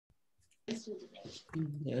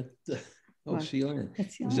Yeah. Oh, What? Sheila.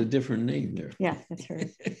 That's It was a Sheila. different name there. Yeah, that's her.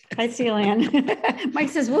 Hi, Celan. Mike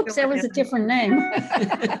says, whoops, that was a different name.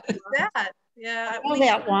 That, yeah. I know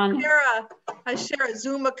that one. I share a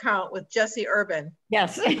Zoom account with Jesse Urban.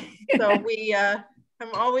 Yes. So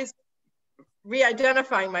I'm always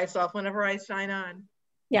re-identifying myself whenever I sign on.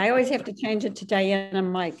 Yeah, I always have to change it to Diana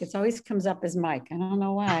Mike. It always comes up as Mike. I don't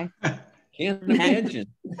know why. Can't imagine.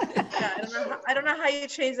 Yeah, I don't know how you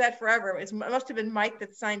change that forever. It must have been Mike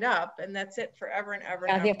that signed up, and that's it forever and ever.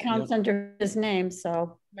 Yeah, and the ever. account's under his name, so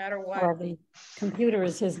No matter what. or the computer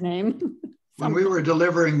is his name. When we were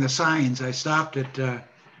delivering the signs, I stopped at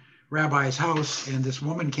Rabbi's house, and this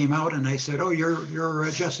woman came out, and I said, "Oh, you're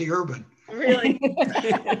Jesse Urban." Really?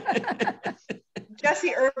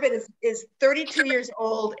 Jesse Urban is 32 years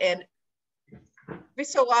old, and every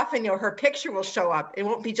so often, her picture will show up. It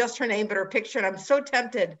won't be just her name, but her picture. And I'm so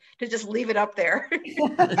tempted to just leave it up there.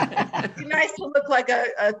 It'd be nice to look like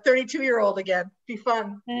a 32-year-old again. Be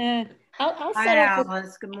fun. I'll Hi, settle.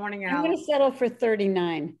 Alice. Good morning, I'm going Alice. to settle for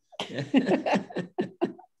 39.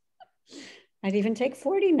 I'd even take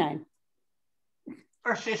 49.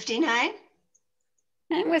 Or 59?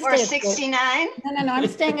 I'm gonna Or stay at 69? No, I'm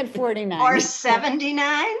staying at 49. Or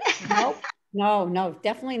 79? Nope. No,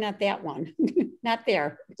 definitely not that one. Not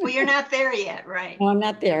there. Well, you're not there yet, right? No, I'm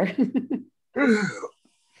not there.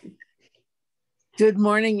 Good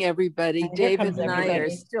morning, everybody. Here David comes and I are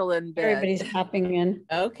everybody. still in bed. Everybody's hopping in.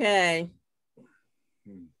 Okay.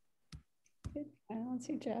 I don't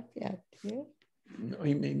see Jeff yet. You? No,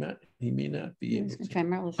 he may not be able to. Try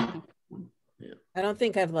Marlis. Yeah. I don't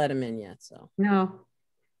think I've let him in yet, so. No.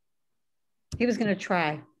 He was going to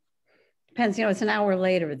try. Depends, it's an hour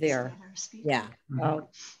later there. Yeah. Oh,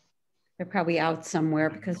 they're probably out somewhere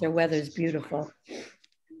because their weather's beautiful.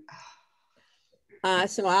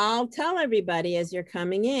 So I'll tell everybody as you're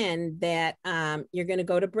coming in that you're going to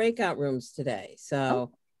go to breakout rooms today.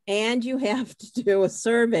 So, and you have to do a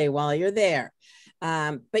survey while you're there.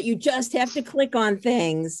 But you just have to click on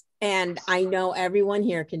things, and I know everyone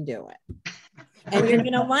here can do it. And you're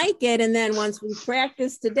going to like it. And then once we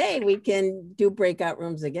practice today, we can do breakout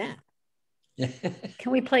rooms again.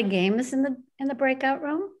 Can we play games in the breakout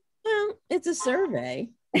room? Well, it's a survey.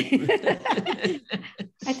 I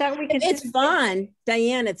thought we could. It's fun,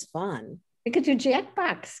 Diane. It's fun. We could do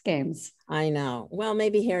Jackbox games. I know. Well,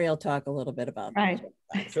 maybe Harry will talk a little bit about that.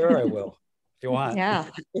 Right. Sure, I will. If you want. Yeah.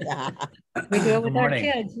 Yeah. We do it with our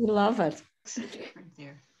kids. We love it.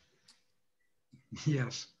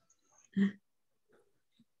 Yes.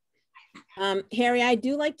 Harry, I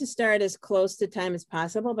do like to start as close to time as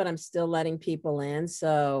possible, but I'm still letting people in.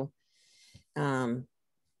 So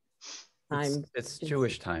it's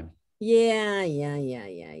Jewish time. Yeah.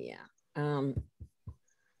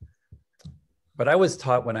 What I was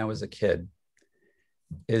taught when I was a kid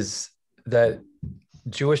is that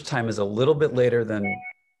Jewish time is a little bit later than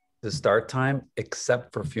the start time,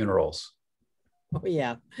 except for funerals. Oh,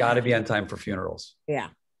 yeah. Got to be on time for funerals. Yeah.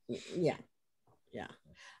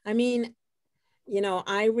 I mean,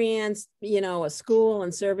 I ran, a school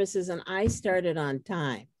and services, and I started on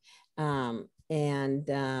time. And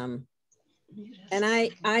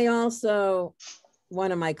I also,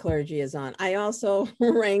 one of my clergy is on. I also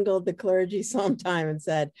wrangled the clergy sometime and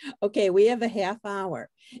said, okay, we have a half hour.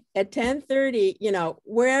 At 10:30,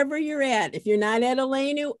 wherever you're at, if you're not at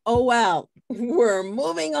Elenu, oh, well, we're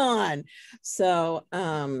moving on. So,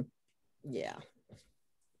 yeah.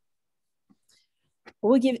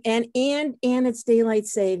 We'll give, and it's daylight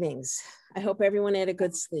savings. I hope everyone had a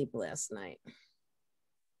good sleep last night.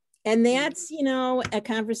 And that's, a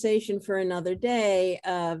conversation for another day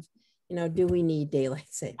of, do we need daylight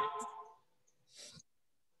savings?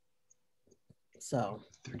 So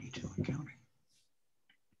 32 and counting.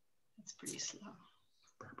 That's pretty slow.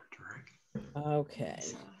 Okay.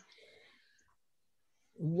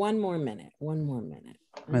 One more minute. I'm going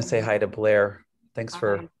to say hi to Blair. Thanks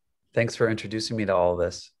for introducing me to all of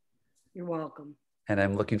this. You're welcome. And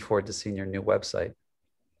I'm looking forward to seeing your new website.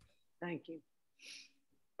 Thank you.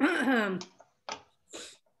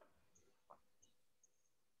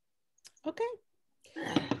 Okay.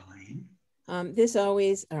 This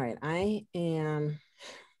always, all right, I am,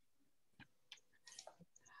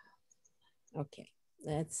 okay,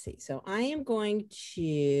 let's see. So I am going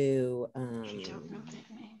to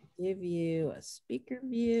give you a speaker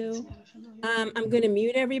view. I'm going to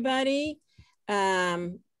mute everybody.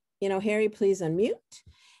 Harry, please unmute.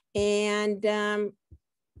 And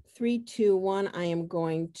 3, 2, 1, I am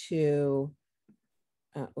going to,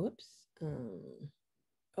 oops.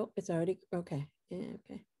 Oh, it's already, okay. Yeah,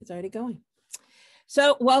 okay, it's already going.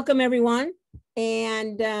 So welcome everyone.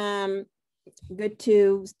 And Good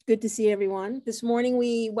to see everyone. This morning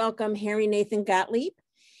we welcome Harry Nathan Gottleib.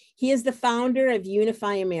 He is the founder of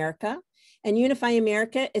Unify America, and Unify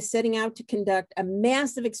America is setting out to conduct a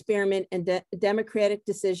massive experiment in democratic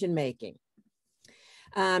decision making.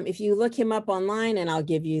 If you look him up online, and I'll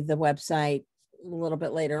give you the website a little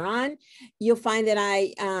bit later on, you'll find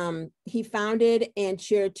that he founded and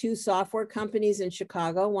chaired 2 software companies in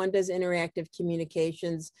Chicago. One does interactive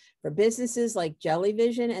communications for businesses like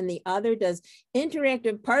Jellyvision, and the other does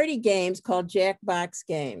interactive party games called Jackbox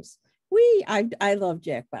Games. I love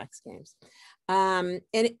Jackbox Games. And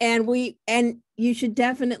you should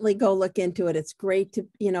definitely go look into it. It's great to,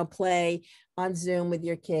 play on Zoom with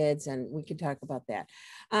your kids, and we can talk about that.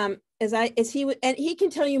 He can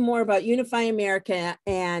tell you more about Unify America,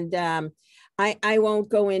 and I won't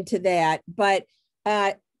go into that, but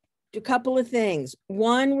a couple of things.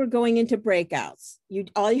 One, we're going into breakouts.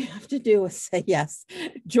 All you have to do is say yes,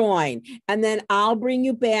 join, and then I'll bring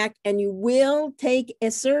you back, and you will take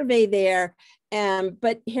a survey there.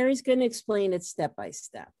 But Harry's going to explain it step by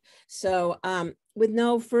step. So with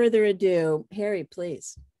no further ado, Harry,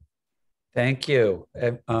 please. Thank you.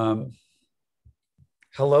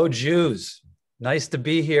 Hello, Jews. Nice to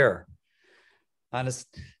be here on a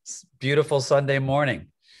beautiful Sunday morning.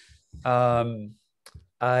 So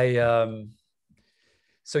I'm going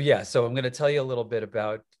to tell you a little bit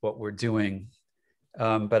about what we're doing,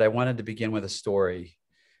 but I wanted to begin with a story.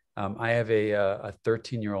 I have a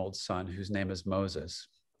 13-year-old son whose name is Moses.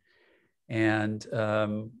 And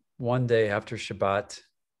one night after Shabbat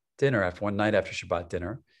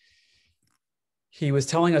dinner, he was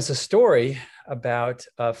telling us a story about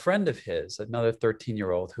a friend of his, another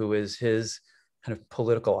 13-year-old, who is his kind of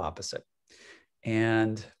political opposite.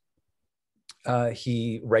 And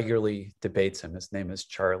he regularly debates him. His name is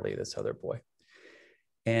Charlie, this other boy.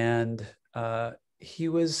 And he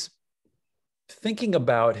was thinking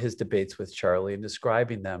about his debates with Charlie and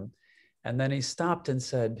describing them. And then he stopped and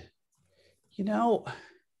said, the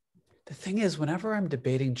thing is, whenever I'm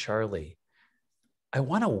debating Charlie, I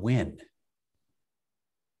want to win.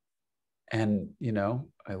 And,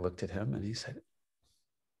 I looked at him and he said,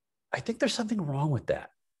 I think there's something wrong with that.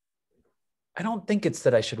 I don't think it's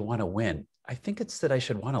that I should want to win. I think it's that I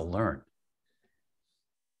should want to learn.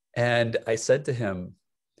 And I said to him,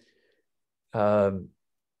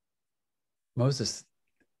 Moses,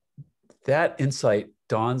 that insight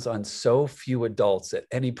dawns on so few adults at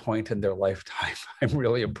any point in their lifetime. I'm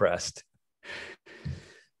really impressed.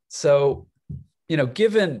 So,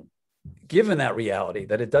 given that reality,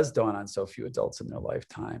 that it does dawn on so few adults in their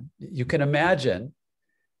lifetime, you can imagine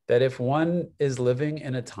that if one is living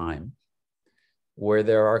in a time where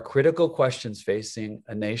there are critical questions facing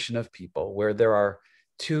a nation of people, where there are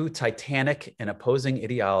 2 titanic and opposing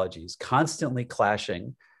ideologies constantly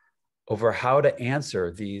clashing over how to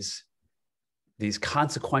answer these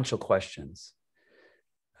consequential questions,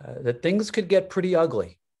 that things could get pretty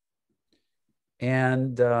ugly.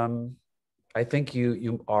 And I think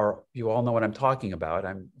you all know what I'm talking about.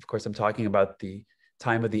 I'm talking about the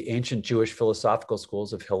time of the ancient Jewish philosophical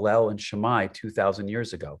schools of Hillel and Shammai 2,000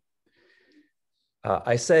 years ago.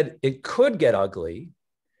 I said it could get ugly,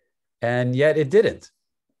 and yet it didn't.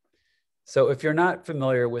 So if you're not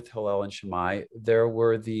familiar with Hillel and Shammai, there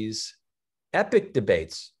were these epic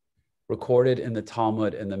debates recorded in the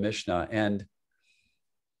Talmud and the Mishnah. And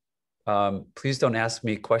please don't ask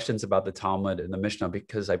me questions about the Talmud and the Mishnah,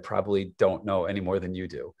 because I probably don't know any more than you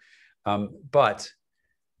do. But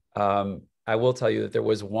I will tell you that there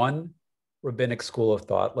was one rabbinic school of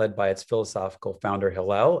thought led by its philosophical founder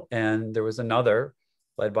Hillel, and there was another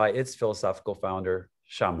led by its philosophical founder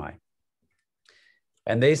Shammai.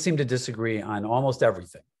 And they seem to disagree on almost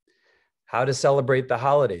everything. How to celebrate the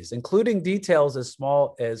holidays, including details as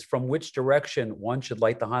small as from which direction one should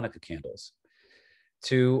light the Hanukkah candles,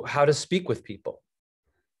 to how to speak with people,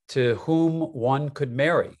 to whom one could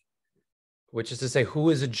marry, which is to say, who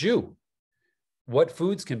is a Jew, what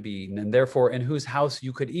foods can be eaten, and therefore in whose house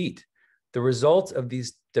you could eat. The result of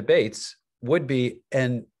these debates would be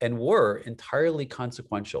and were entirely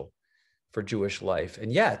consequential for Jewish life.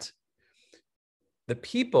 And yet, the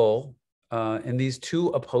people in these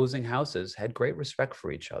 2 opposing houses had great respect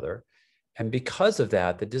for each other. And because of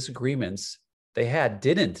that, the disagreements they had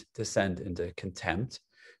didn't descend into contempt,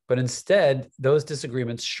 but instead those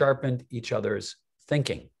disagreements sharpened each other's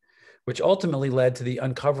thinking, which ultimately led to the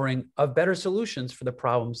uncovering of better solutions for the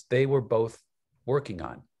problems they were both working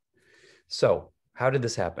on. So how did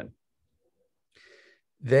this happen?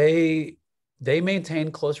 They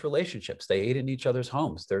maintained close relationships. They ate in each other's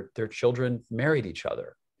homes. Their children married each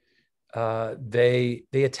other. They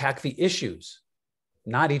attacked the issues,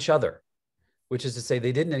 not each other. which is to say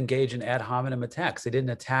they didn't engage in ad hominem attacks. They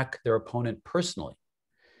didn't attack their opponent personally.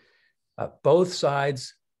 Both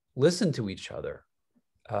sides listened to each other.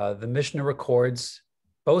 The Mishnah records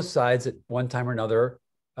both sides at one time or another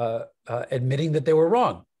admitting that they were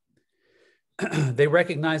wrong. They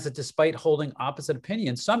recognized that despite holding opposite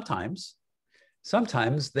opinions, sometimes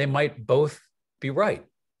they might both be right.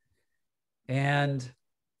 And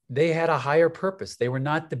they had a higher purpose. They were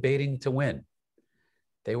not debating to win.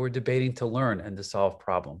 They were debating to learn and to solve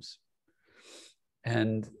problems.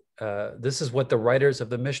 And this is what the writers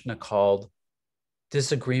of the Mishnah called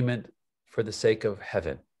disagreement for the sake of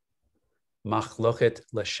heaven. Machloket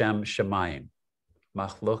l'shem shemayim.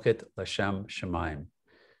 Machloket l'shem shemayim.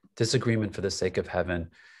 Disagreement for the sake of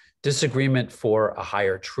heaven. Disagreement for a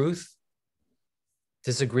higher truth.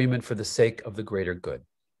 Disagreement for the sake of the greater good.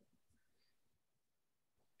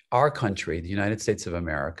 Our country, the United States of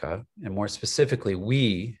America, and more specifically,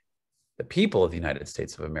 we, the people of the United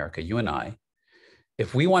States of America, you and I,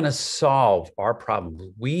 if we want to solve our problems,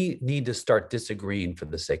 we need to start disagreeing for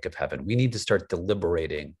the sake of heaven. We need to start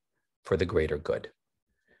deliberating for the greater good.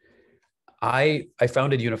 I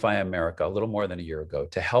founded Unify America a little more than a year ago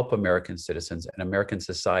to help American citizens and American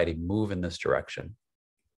society move in this direction.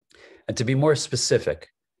 And to be more specific,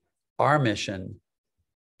 our mission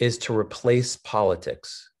is to replace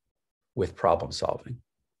politics with problem solving.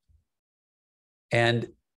 And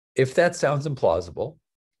if that sounds implausible,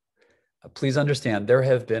 please understand there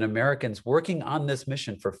have been Americans working on this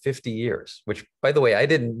mission for 50 years, which, by the way, I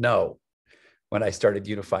didn't know when I started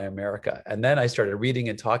Unify America. And then I started reading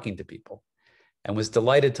and talking to people and was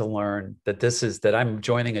delighted to learn that I'm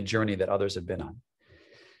joining a journey that others have been on.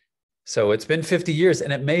 So it's been 50 years,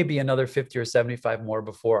 and it may be another 50 or 75 more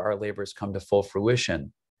before our labors come to full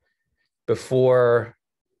fruition. Before,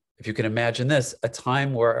 if you can imagine this, a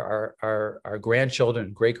time where our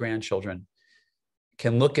grandchildren, great-grandchildren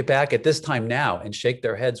can look back at this time now and shake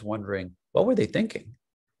their heads wondering, what were they thinking?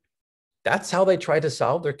 That's how they tried to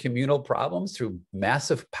solve their communal problems, through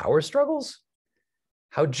massive power struggles?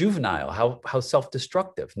 How juvenile, how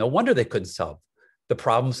self-destructive. No wonder they couldn't solve the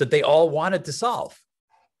problems that they all wanted to solve.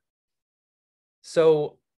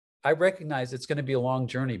 So I recognize it's going to be a long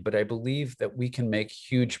journey, but I believe that we can make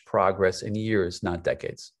huge progress in years, not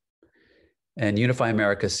decades. And Unify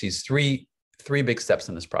America sees three big steps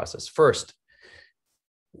in this process. First,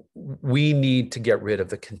 we need to get rid of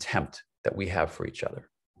the contempt that we have for each other.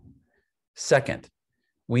 Second,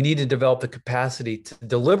 we need to develop the capacity to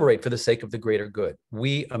deliberate for the sake of the greater good.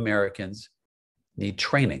 We Americans need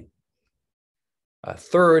training.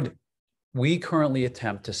 Third, we currently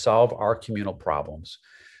attempt to solve our communal problems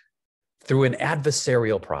through an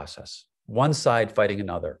adversarial process, one side fighting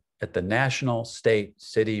another at the national, state,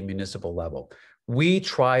 city, municipal level. We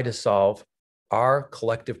try to solve our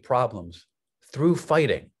collective problems through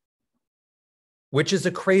fighting, which is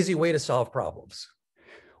a crazy way to solve problems.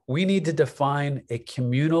 We need to define a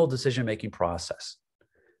communal decision-making process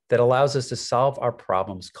that allows us to solve our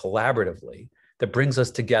problems collaboratively, that brings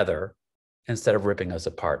us together instead of ripping us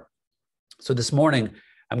apart. So this morning,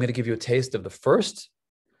 I'm going to give you a taste of the first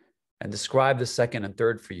and describe the second and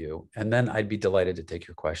third for you, and then I'd be delighted to take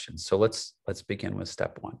your questions. So let's begin with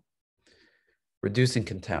step one, reducing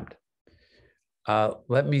contempt.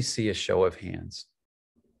 Let me see a show of hands,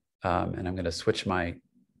 and I'm going to switch my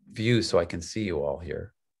view so I can see you all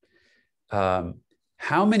here.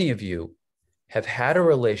 How many of you have had a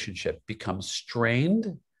relationship become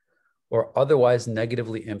strained or otherwise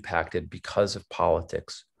negatively impacted because of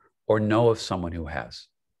politics, or know of someone who has?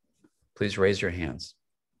 Please raise your hands.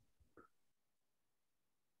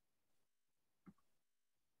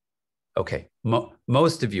 Okay,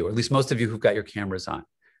 most of you, or at least most of you who've got your cameras on.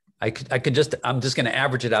 I'm just going to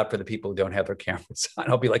average it out for the people who don't have their cameras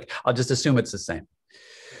on. I'll just assume it's the same.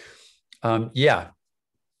 Yeah,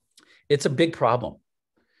 it's a big problem.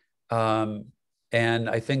 And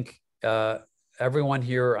I think everyone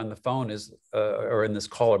here on the phone or in this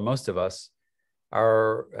call, or most of us,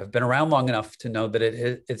 have been around long enough to know that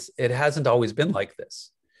it hasn't always been like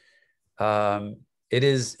this. It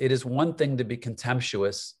is one thing to be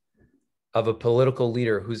contemptuous of a political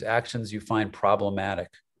leader whose actions you find problematic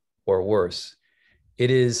or worse. It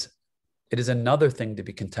is another thing to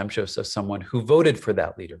be contemptuous of someone who voted for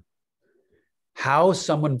that leader. How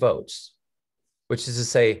someone votes, which is to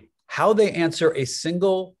say, how they answer a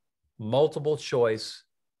single multiple choice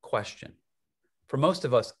question. For most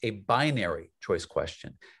of us, a binary choice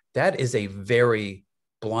question. That is a very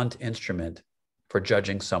blunt instrument for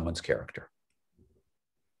judging someone's character.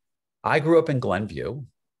 I grew up in Glenview,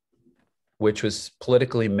 which was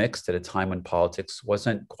politically mixed at a time when politics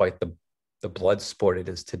wasn't quite the blood sport it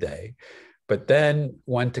is today. but then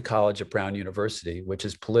went to college at Brown University, which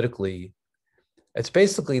is politically, it's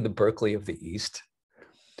basically the Berkeley of the East.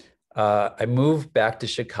 I moved back to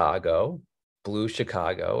Chicago, blue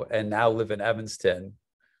Chicago, and now live in Evanston,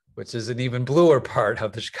 which is an even bluer part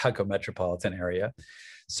of the Chicago metropolitan area.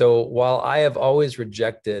 So while I have always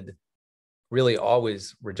rejected, really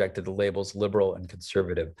always rejected the labels liberal and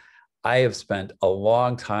conservative, I have spent a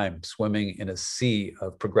long time swimming in a sea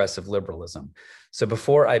of progressive liberalism. So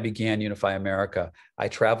before I began Unify America, I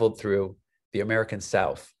traveled through the American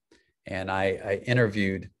South, and I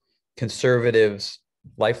interviewed conservatives,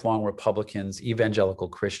 lifelong Republicans, evangelical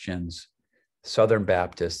Christians, Southern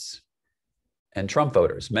Baptists, and Trump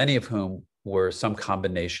voters, many of whom were some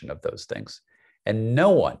combination of those things. And no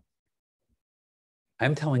one,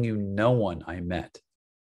 I'm telling you, no one I met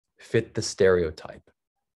fit the stereotype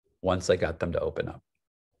once I got them to open up.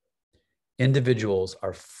 Individuals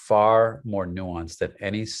are far more nuanced than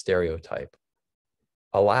any stereotype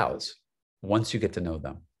allows once you get to know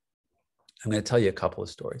them. I'm going to tell you a couple of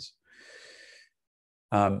stories.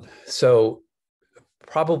 So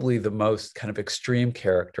probably the most kind of extreme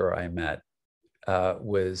character I met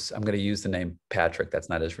was, I'm going to use the name Patrick, that's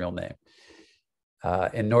not his real name.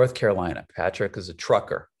 In North Carolina, Patrick is a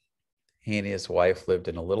trucker. He and his wife lived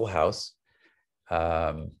in a little house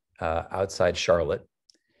outside Charlotte.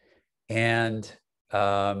 And,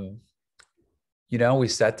 you know, we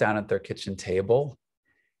sat down at their kitchen table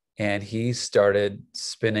and he started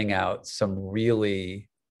spinning out some really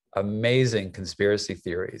amazing conspiracy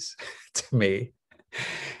theories to me.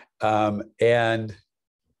 At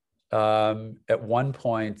one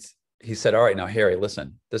point he said, all right, now Harry,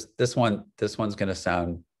 listen, this one's going to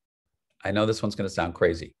sound, I know this one's going to sound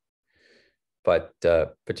crazy, but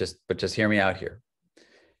just hear me out here.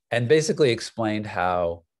 And basically explained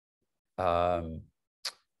how that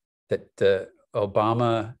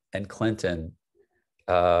Obama and Clinton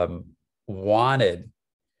wanted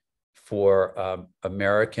for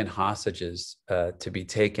American hostages to be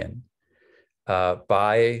taken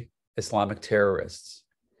by Islamic terrorists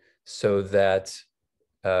so that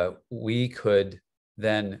we could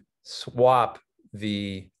then swap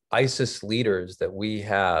the ISIS leaders that we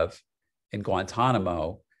have in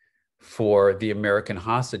Guantanamo for the American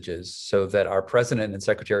hostages so that our president and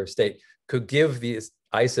secretary of state could give these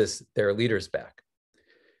ISIS their leaders back.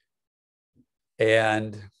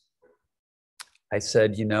 And I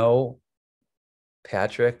said, you know,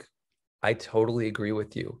 Patrick, I totally agree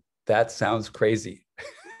with you. That sounds crazy.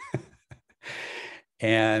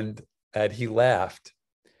 and he laughed.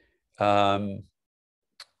 But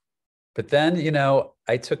then, you know,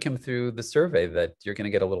 I took him through the survey that you're going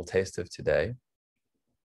to get a little taste of today.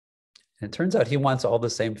 And it turns out he wants all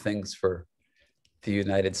the same things for the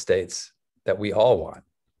United States that we all want.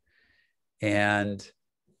 And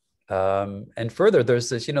further, there's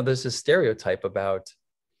this, you know, there's this stereotype about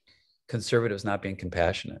conservatives not being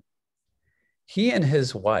compassionate. He and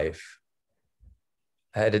his wife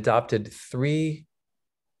had adopted 3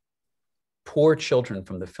 poor children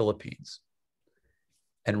from the Philippines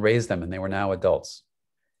and raised them, and they were now adults.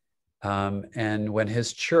 And when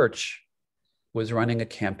his church was running a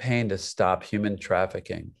campaign to stop human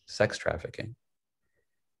trafficking, sex trafficking,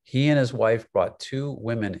 he and his wife brought 2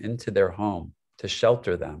 women into their home to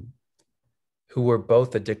shelter them who were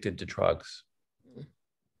both addicted to drugs.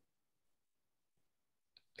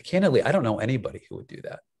 Candidly, I don't know anybody who would do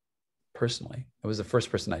that personally. It was the first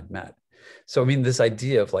person I'd met. So, I mean, this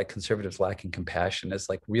idea of like conservatives lacking compassion is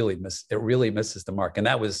like really misses the mark. And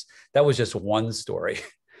that was just one story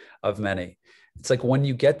of many. It's like when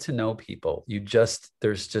you get to know people,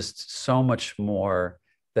 there's just so much more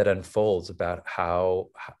that unfolds about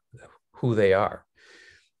who they are.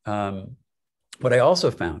 What I also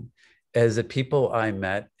found is that people I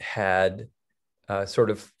met had sort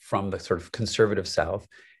of from the sort of conservative South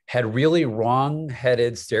had really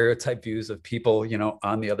wrong-headed stereotype views of people, you know,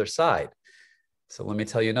 on the other side. So let me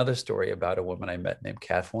tell you another story about a woman I met named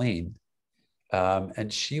Kathleen.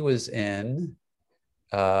 And she was in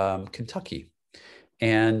Kentucky.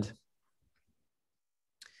 And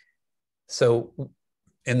so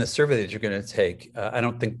in the survey that you're going to take, I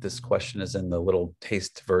don't think this question is in the little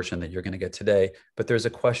taste version that you're going to get today, but there's a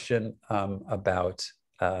question about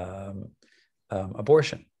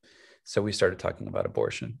abortion. So we started talking about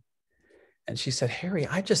abortion. And she said, Harry,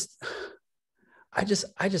 I just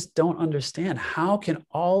don't understand. How can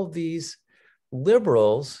all these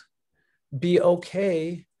liberals be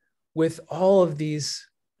okay with all of these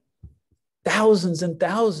thousands and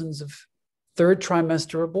thousands of 3rd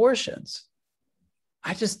trimester abortions?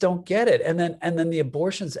 I just don't get it. And then the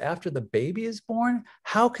abortions after the baby is born,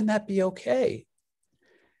 how can that be okay?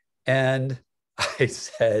 And I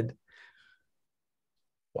said,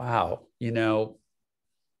 wow,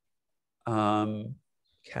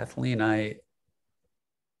 Kathleen, I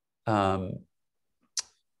know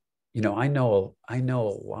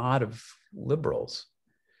a lot of liberals,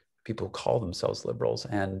 people who call themselves liberals.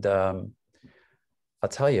 And I'll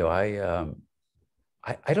tell you, I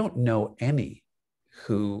don't know any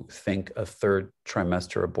who think a third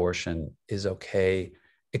trimester abortion is okay,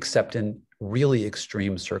 except in really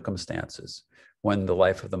extreme circumstances when the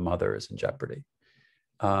life of the mother is in jeopardy.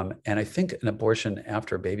 And I think an abortion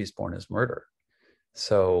after a baby's born is murder.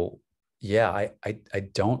 So yeah, I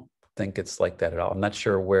don't think it's like that at all. I'm not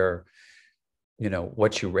sure where,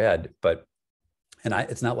 what you read, but, and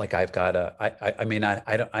it's not like I've got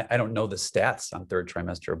I don't know the stats on third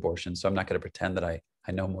trimester abortion. So I'm not going to pretend that I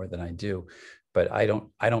know more than I do, but I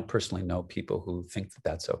don't personally know people who think that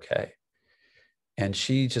that's okay. And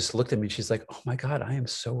she just looked at me. She's like, oh my God, I am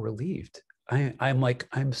so relieved.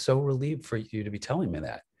 I'm so relieved for you to be telling me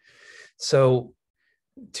that. So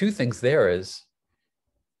two things there is,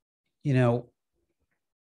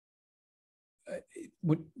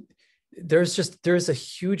 there's a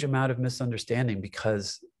huge amount of misunderstanding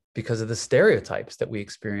because of the stereotypes that we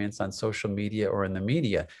experience on social media or in the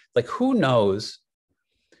media. Like, who knows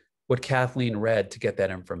what Kathleen read to get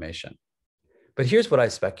that information? But here's what I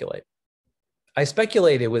speculate. I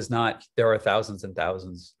speculate it was not, there are thousands and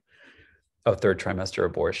thousands of third trimester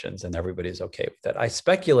abortions and everybody's okay with that. I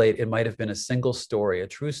speculate it might have been a single story, a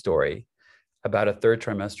true story about a third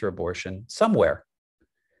trimester abortion somewhere.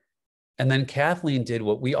 And then Kathleen did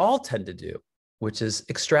what we all tend to do, which is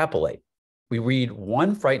extrapolate. We read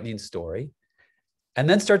one frightening story and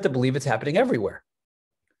then start to believe it's happening everywhere.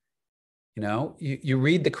 You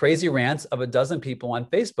read the crazy rants of a dozen people on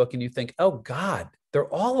Facebook and you think, oh God, they're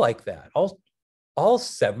all like that. All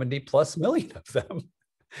 70 plus million of them.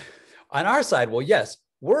 On our side, well, yes,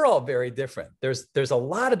 we're all very different. There's a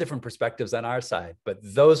lot of different perspectives on our side, but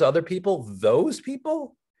those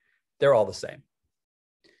people, they're all the same.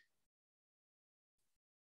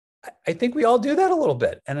 I think we all do that a little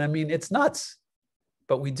bit. And I mean, it's nuts,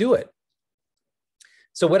 but we do it.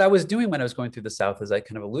 So what I was doing when I was going through the South, as I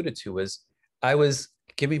kind of alluded to, was I was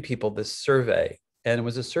giving people this survey, and it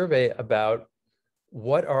was a survey about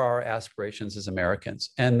what are our aspirations as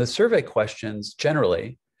Americans. And the survey questions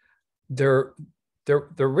generally, they're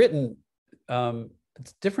written,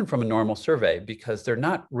 it's different from a normal survey because they're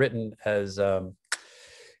not written as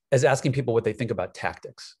asking people what they think about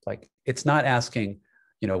tactics. Like, it's not asking,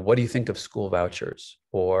 what do you think of school vouchers,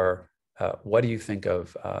 or what do you think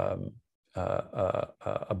of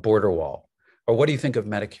a border wall, or what do you think of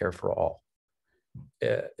Medicare for all?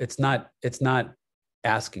 It's not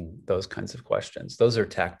asking those kinds of questions. Those are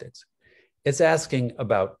tactics. It's asking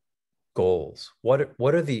about goals. What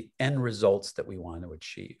are the end results that we want to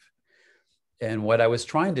achieve? And what I was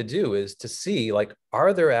trying to do is to see, like,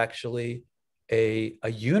 are there actually a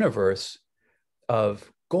universe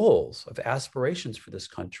of goals, of aspirations for this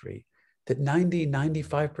country that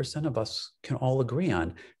 95% of us can all agree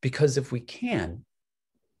on? Because if we can,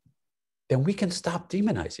 then we can stop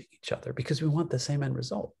demonizing each other because we want the same end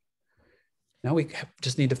result. Now we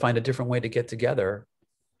just need to find a different way to get together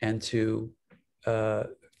and to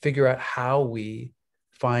figure out how we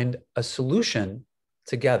find a solution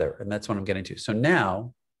together. And that's what I'm getting to. So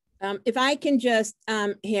now, if I can just,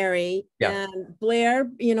 Harry, yeah. Blair,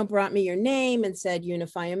 brought me your name and said,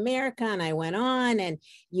 Unify America. And I went on, and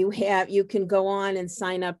you can go on and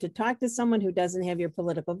sign up to talk to someone who doesn't have your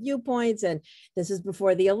political viewpoints. And this is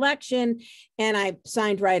before the election. And I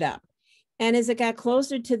signed right up. And as it got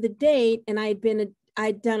closer to the date, and I'd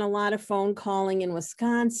done a lot of phone calling in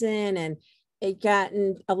Wisconsin, and it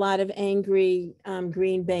gotten a lot of angry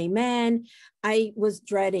Green Bay men, I was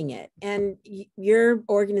dreading it. And your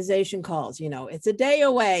organization calls, it's a day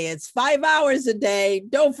away, it's 5 hours a day,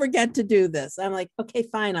 don't forget to do this. I'm like, okay,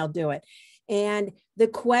 fine, I'll do it. And the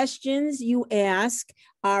questions you ask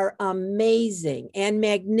are amazing and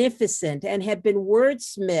magnificent and have been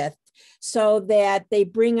wordsmithed so that they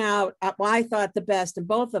bring out, well, I thought the best in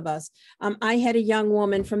both of us. I had a young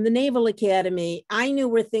woman from the Naval Academy. I knew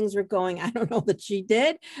where things were going. I don't know that she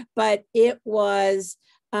did, but it was,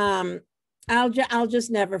 I'll just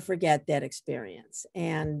never forget that experience.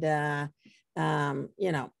 And, and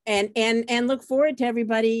look forward to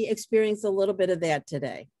everybody experience a little bit of that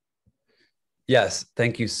today. Yes.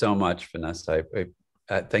 Thank you so much, Vanessa.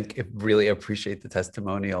 I really appreciate the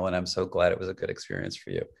testimonial, and I'm so glad it was a good experience for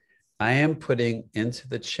you. I am putting into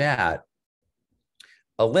the chat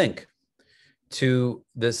a link to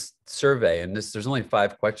this survey, and there's only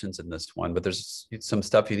 5 questions in this one, but there's some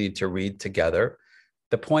stuff you need to read together.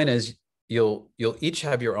 the point is you'll each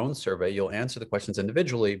have your own survey. You'll answer the questions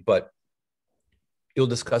individually, but you'll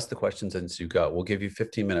discuss the questions as you go. We'll give you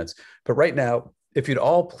 15 minutes. But right now, if you'd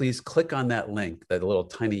all please click on that link, that little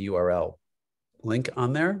tiny URL link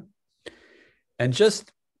on there, and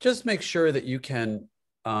just make sure that you can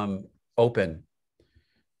open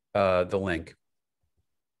the link.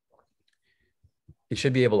 You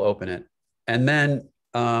should be able to open it. And then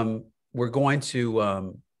we're going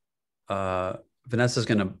to, Vanessa's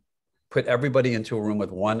going to put everybody into a room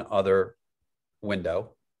with one other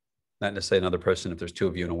window, not necessarily another person if there's two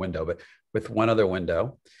of you in a window, but with one other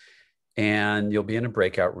window. And you'll be in a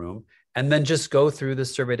breakout room. And then just go through the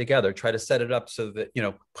survey together. Try to set it up so that, you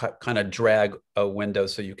know, kind of drag a window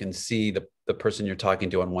so you can see the person you're talking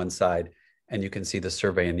to on one side and you can see the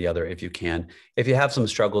survey in the other if you can. If you have some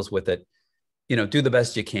struggles with it, you know, do the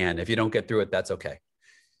best you can. If you don't get through it, that's okay.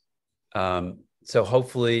 So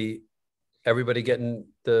hopefully everybody getting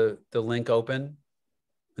the link open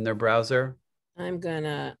in their browser. I'm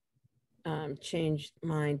gonna change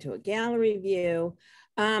mine to a gallery view.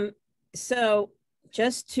 So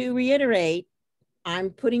just to reiterate, I'm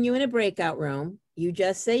putting you in a breakout room. You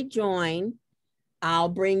just say join. I'll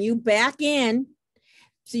bring you back in.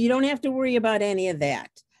 So you don't have to worry about any of that.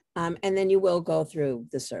 And then you will go through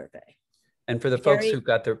the survey. And for the folks who've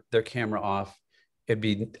got their camera off,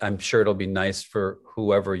 I'm sure it'll be nice for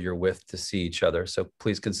whoever you're with to see each other. So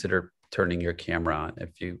please consider turning your camera on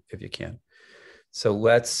if you can. So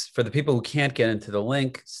for the people who can't get into the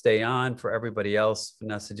link, stay on. For everybody else,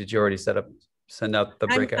 Vanessa, did you already send out the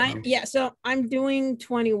breakout room? Yeah, so I'm doing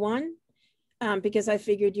 21 because I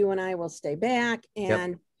figured you and I will stay back.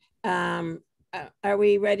 And are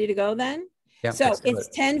we ready to go then? Yeah. So it's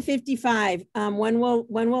 10:55. When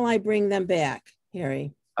will I bring them back,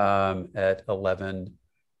 Harry? At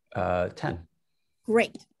 11:10.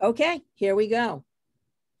 Great. Okay, here we go.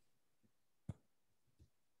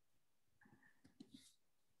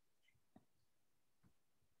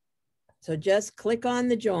 So just click on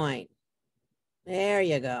the join. There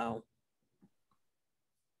you go.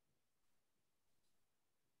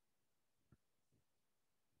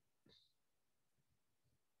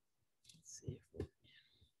 Let's see if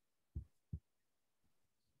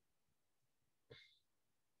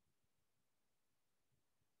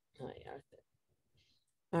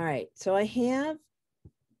all right, so I have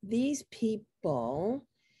these people.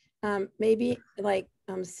 Maybe like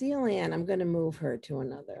Celan, I'm going to move her to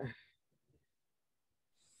another.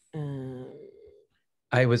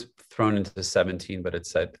 I was thrown into the 17, but I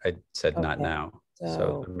said okay. Not now.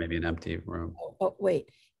 So maybe an empty room. Wait.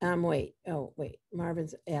 Wait.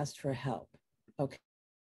 Marvin's asked for help. Okay.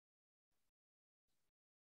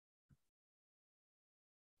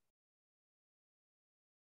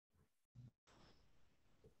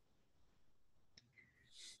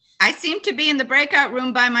 I seem to be in the breakout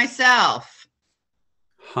room by myself.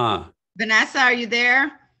 Huh. Vanessa, are you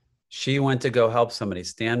there? She went to go help somebody.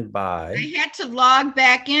 Stand by. I had to log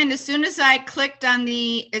back in as soon as I clicked on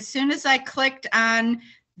the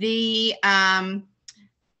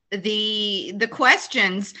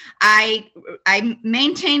questions. I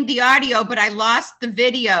maintained the audio, but I lost the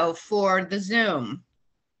video for the Zoom.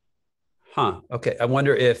 Huh. Okay. I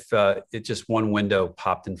wonder if it just one window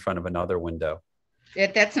popped in front of another window.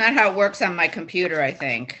 That's not how it works on my computer, I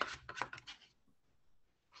think.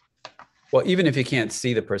 Well, even if you can't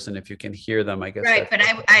see the person, if you can hear them, I guess. Right, but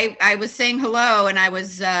I was saying hello, and I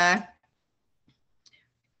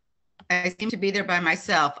seem to be there by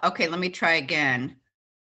myself. Okay, let me try again.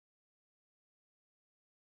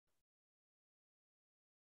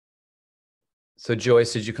 So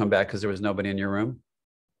Joyce, did you come back because there was nobody in your room?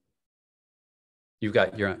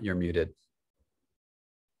 You're muted.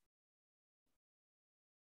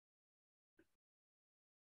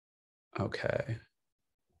 Okay.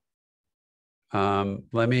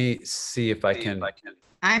 Let me see if I can.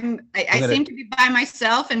 I seem to be by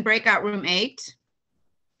myself in breakout room 8.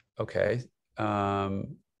 Okay.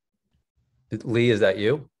 Lee, is that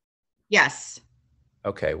you? Yes.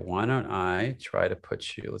 Okay. Why don't I try to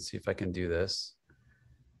put you? Let's see if I can do this.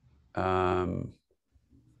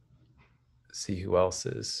 See who else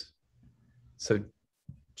is. So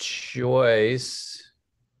Joyce.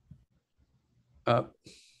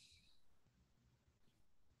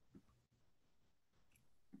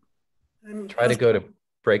 Try to go to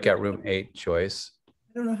breakout room 8, Joyce. I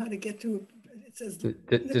don't know how to get to it. It says.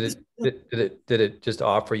 Did it just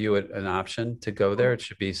offer you an option to go there? It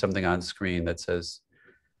should be something on screen that says.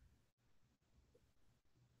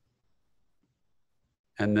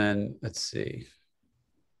 And then let's see.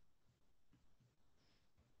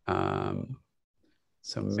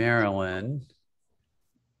 So Marilyn.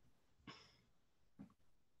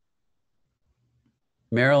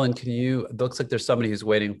 Marilyn, can you, it looks like there's somebody who's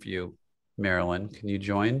waiting for you. Marilyn, can you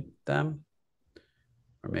join them?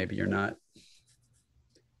 Or maybe you're not.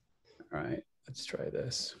 All right, let's try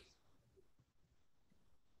this.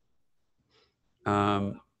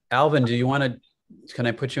 Alvin, do you want to, can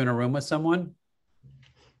I put you in a room with someone?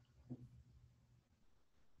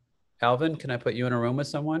 Alvin, can I put you in a room with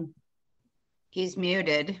someone? He's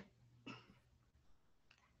muted.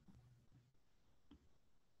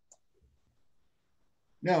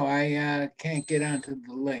 No, I can't get onto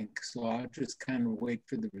the link, so I'll just kind of wait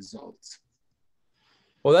for the results.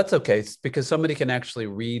 Well, that's okay. It's because somebody can actually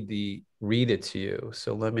read it to you.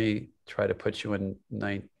 So let me try to put you in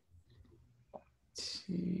 19.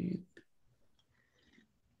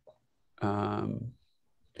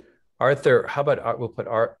 Arthur, how about we'll put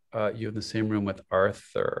you in the same room with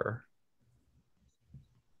Arthur.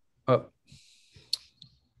 Oh.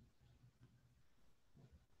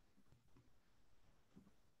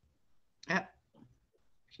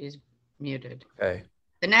 She's muted. Okay.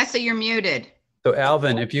 Vanessa, you're muted. So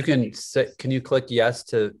Alvin, if you can you click yes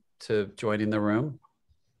to joining the room?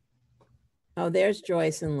 Oh, there's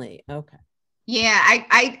Joyce and Lee. Okay. Yeah,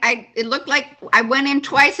 it looked like I went in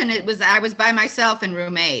twice and I was by myself in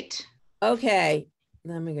room 8. Okay.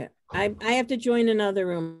 Let me go. I have to join another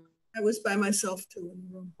room. I was by myself too in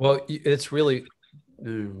the room. Well, it's really.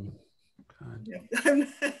 Yeah.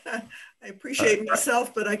 I appreciate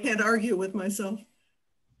myself, but I can't argue with myself.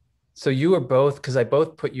 So you are both, because I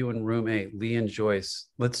both put you in room 8, Lee and Joyce.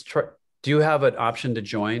 Let's try. Do you have an option to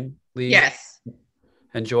join, Lee? Yes.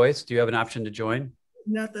 And Joyce, do you have an option to join?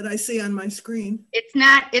 Not that I see on my screen. It's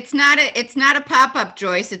not a pop-up,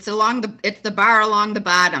 Joyce. It's the bar along the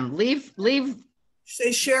bottom. Leave.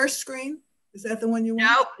 Say share screen. Is that the one you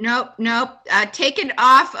want? Nope. Take it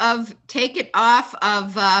off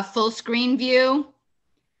of full screen view.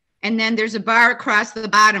 And then there's a bar across the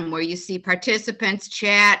bottom where you see participants,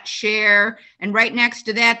 chat, share. And right next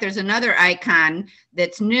to that, there's another icon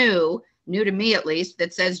that's new to me at least,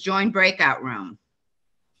 that says join breakout room.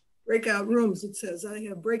 Breakout rooms, it says. I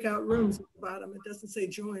have breakout rooms at the bottom. It doesn't say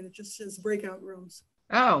join, it just says breakout rooms.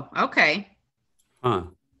 Oh, okay. Huh.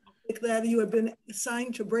 Click that. You have been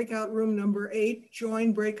assigned to breakout room number 8,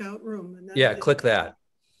 join breakout room. And Yeah, click that.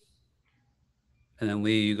 And then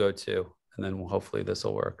Lee, you go too. And then hopefully this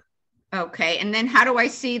will work. Okay, and then how do I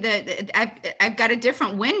see I've got a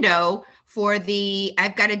different window for the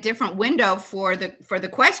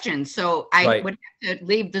questions. So I would have to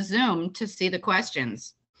leave the Zoom to see the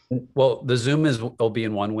questions. Well, the Zoom will be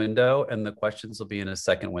in one window and the questions will be in a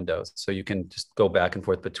second window. So you can just go back and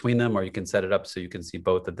forth between them, or you can set it up so you can see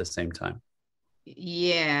both at the same time.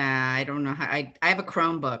 Yeah, I don't know how. I have a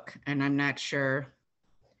Chromebook and I'm not sure.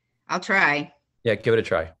 I'll try. Yeah, give it a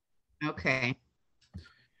try. Okay.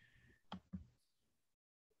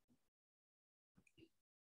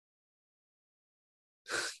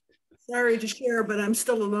 Sorry to share, but I'm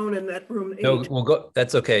still alone in that room 8. No, we'll go.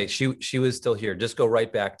 That's okay. She was still here. Just go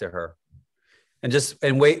right back to her,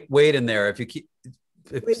 and wait in there. If you keep,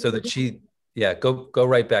 so that she, yeah, go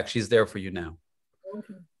right back. She's there for you now.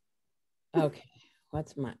 Okay.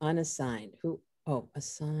 What's my unassigned? Who? Oh,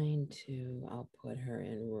 assigned to. I'll put her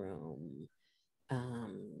in room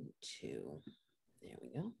 2. There we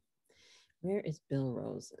go. Where is Bill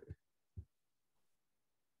Rosen?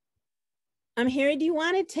 Harry, do you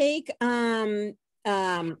want to take oh,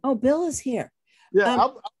 Bill is here. Yeah,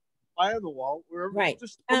 I'll fly on the wall wherever. Right.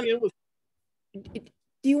 Just let me in with.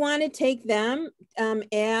 Do you want to take them,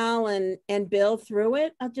 Al and Bill, through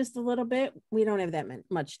it just a little bit? We don't have that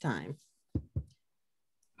much time.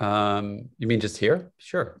 You mean just here?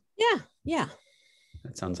 Sure. Yeah.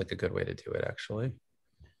 That sounds like a good way to do it, actually.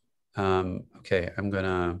 Okay, I'm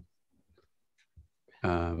gonna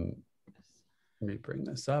let me bring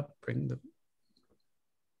this up.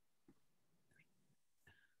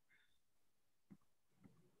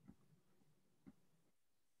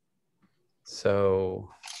 So,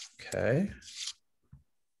 okay.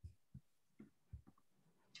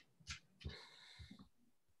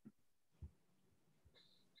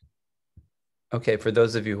 Okay, for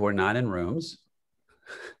those of you who are not in rooms,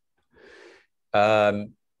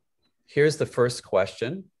 here's the first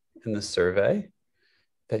question in the survey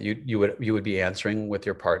that you would be answering with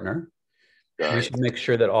your partner. We should make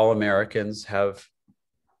sure that all Americans have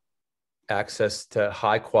access to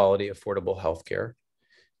high quality, affordable healthcare.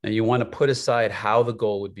 Now you want to put aside how the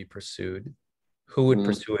goal would be pursued, who would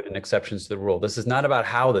pursue it, and exceptions to the rule. This is not about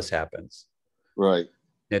how this happens. Right.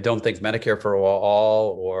 Don't think Medicare for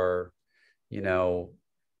all or,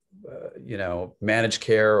 managed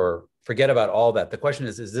care, or forget about all that. The question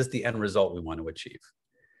is this the end result we want to achieve?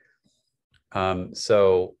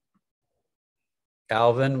 So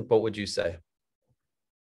Alvin, what would you say?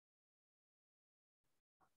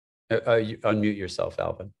 You unmute yourself,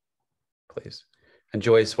 Alvin, please. And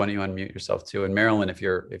Joyce, why don't you unmute yourself too? And Marilyn, if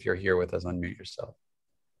you're here with us, unmute yourself.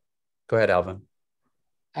 Go ahead, Alvin.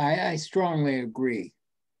 I strongly agree.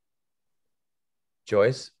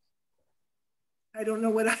 Joyce? I don't know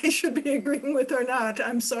what I should be agreeing with or not.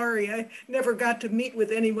 I'm sorry. I never got to meet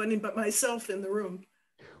with anyone but myself in the room.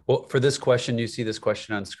 Well, for this question, you see this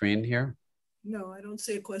question on screen here? No, I don't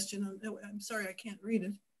see a question. I'm sorry, I can't read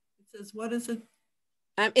it. It says, what is it?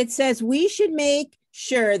 It says we should make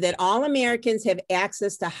sure that all Americans have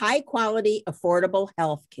access to high quality, affordable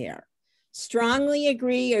health care. Strongly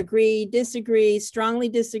agree, agree, disagree, strongly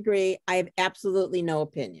disagree. I have absolutely no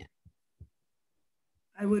opinion.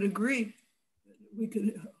 I would agree. We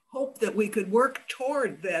could hope that we could work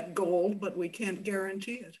toward that goal, but we can't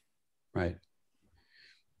guarantee it. Right.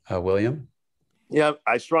 William? Yeah,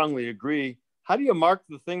 I strongly agree. How do you mark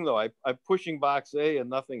the thing though? I'm pushing box A and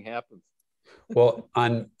nothing happens. Well,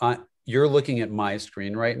 on you're looking at my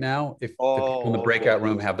screen right now. If the people in the breakout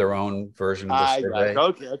room have their own version of the survey.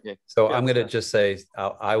 Okay. So I'm going to just say,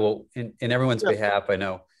 I will, in everyone's behalf, I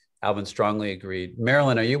know Alvin strongly agreed.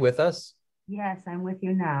 Marilyn, are you with us? Yes, I'm with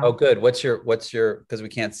you now. Oh, good. What's your, because we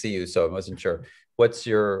can't see you, so I wasn't sure. What's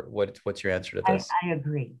your answer to this? I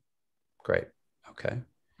agree. Great. Okay.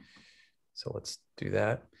 So let's do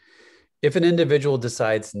that. If an individual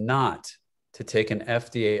decides not to take an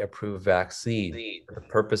FDA-approved vaccine for the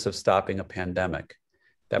purpose of stopping a pandemic,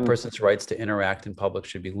 that person's rights to interact in public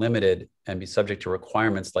should be limited and be subject to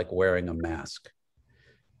requirements like wearing a mask.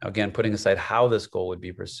 Now, again, putting aside how this goal would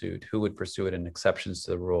be pursued, who would pursue it, and exceptions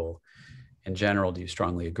to the rule. In general, do you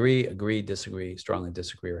strongly agree, disagree, strongly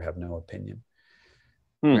disagree, or have no opinion?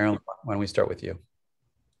 Marilyn, why don't we start with you?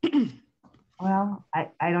 Well,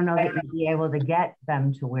 I don't know that you'd be able to get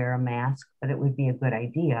them to wear a mask, but it would be a good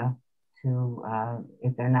idea to,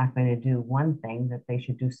 if they're not going to do one thing, that they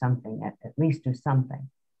should do something, at least do something.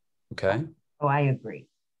 Okay. So I agree.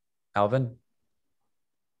 Alvin?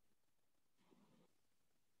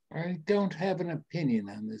 I don't have an opinion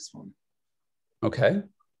on this one. Okay.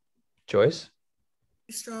 Joyce?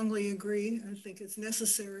 I strongly agree. I think it's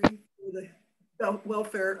necessary for the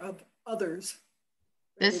welfare of others.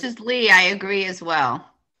 This is Lee. I agree as well.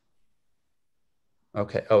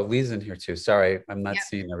 Okay. Oh, Lee's in here too. Sorry, I'm not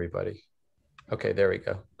seeing everybody. Okay, there we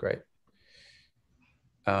go. Great.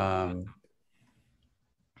 Oh,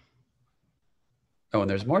 and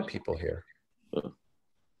there's more people here. Oh,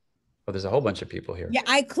 there's a whole bunch of people here. Yeah,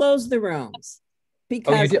 I closed the rooms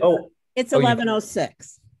because it's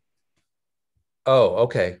 11:06. Oh,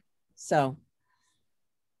 okay. So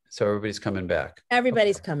everybody's coming back.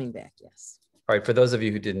 Everybody's coming back, yes. All right, for those of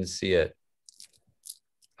you who didn't see it,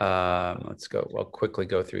 let's go. We'll quickly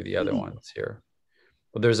go through the other ones here.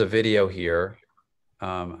 Well, there's a video here.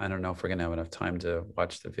 I don't know if we're gonna have enough time to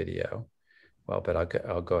watch the video. Well, but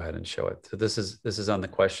I'll go ahead and show it. So this is on the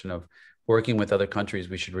question of working with other countries.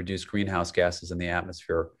 We should reduce greenhouse gases in the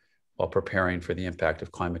atmosphere while preparing for the impact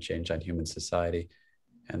of climate change on human society.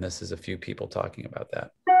 And this is a few people talking about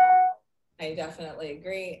that. I definitely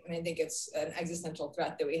agree. I think it's an existential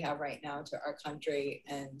threat that we have right now to our country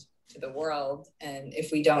and to the world. And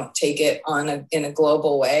if we don't take it on in a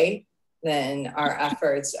global way, then our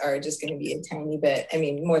efforts are just going to be a tiny bit, I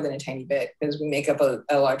mean, more than a tiny bit, because we make up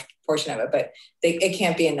a large portion of it, but it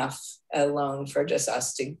can't be enough alone for just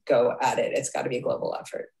us to go at it. It's got to be a global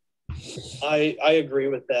effort. I agree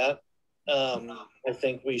with that. I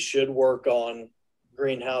think we should work on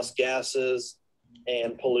greenhouse gases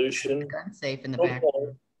and pollution safe in the back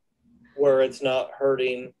where it's not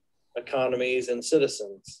hurting economies and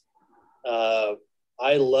citizens.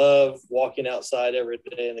 I love walking outside every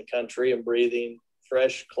day in the country and breathing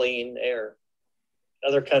fresh, clean air.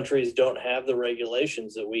 Other countries don't have the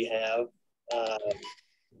regulations that we have.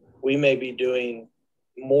 We may be doing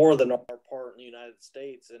more than our part in the United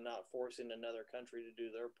States and not forcing another country to do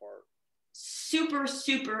their part. Super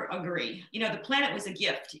agree. You know, the planet was a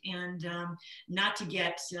gift, and not to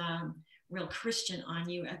get real Christian on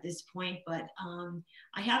you at this point, but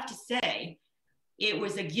I have to say it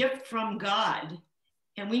was a gift from God,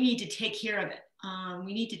 and we need to take care of it.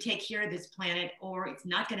 We need to take care of this planet, or it's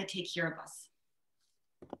not going to take care of us.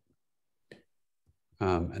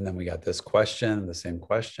 And then we got this question, the same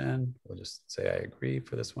question. We'll just say I agree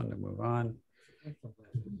for this one to move on.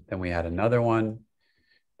 Then we had another one.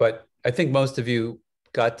 But I think most of you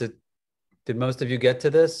did most of you get to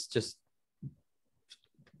this? Just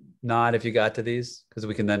nod if you got to these, because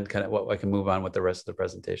we can then I can move on with the rest of the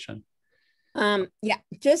presentation. Yeah,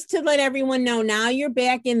 just to let everyone know, now you're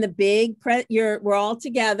back in the big we're all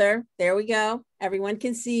together. There we go. Everyone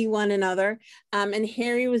can see one another. And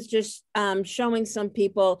Harry was just showing some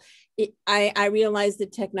people. I realized the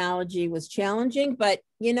technology was challenging, but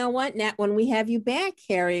you know what? Nat, when we have you back,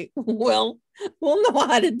 Harry, we'll know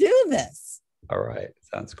how to do this. All right,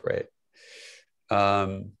 sounds great.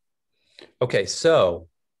 Okay, so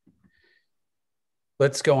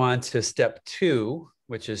let's go on to step 2,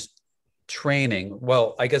 which is training.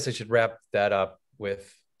 Well, I guess I should wrap that up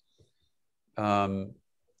with, let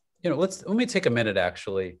me take a minute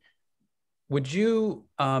actually. Would you,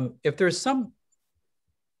 if there's some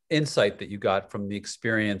insight that you got from the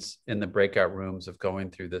experience in the breakout rooms of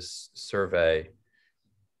going through this survey,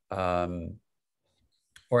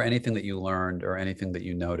 or anything that you learned or anything that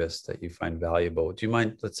you noticed that you find valuable, do you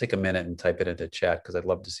mind, let's take a minute and type it into chat, because I'd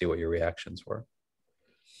love to see what your reactions were.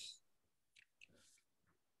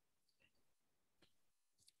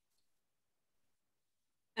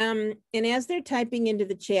 And as they're typing into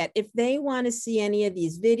the chat, if they want to see any of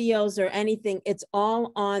these videos or anything, it's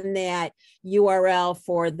all on that URL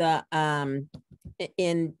for the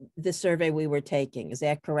in the survey we were taking. Is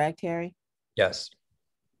that correct, Harry? Yes.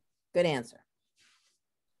 Good answer.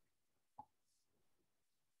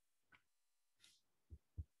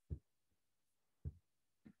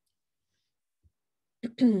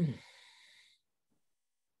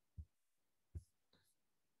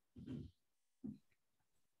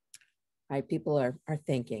 Right, people are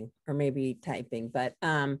thinking or maybe typing, but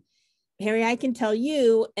Harry, I can tell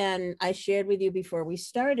you, and I shared with you before we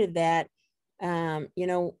started that, when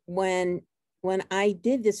I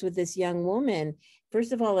did this with this young woman,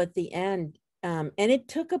 first of all, at the end, and it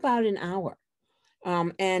took about an hour,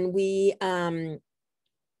 and we,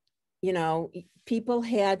 people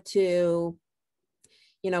had to,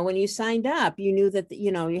 when you signed up, you knew that,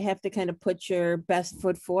 you have to kind of put your best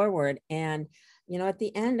foot forward. And, at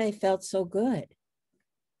the end, I felt so good.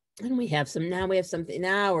 And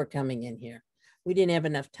now we're coming in here. We didn't have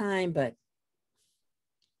enough time, but.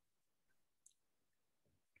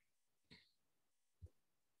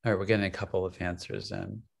 All right, we're getting a couple of answers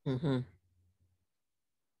in. Mm-hmm.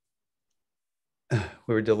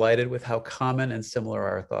 We were delighted with how common and similar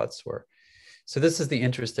our thoughts were. So this is the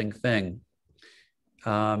interesting thing.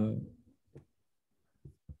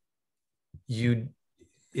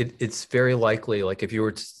 It's very likely, like if you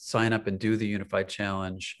were to sign up and do the Unified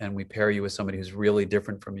Challenge and we pair you with somebody who's really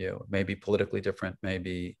different from you, maybe politically different,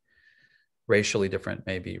 maybe racially different,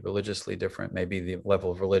 maybe religiously different, maybe the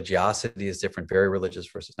level of religiosity is different, very religious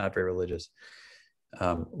versus not very religious,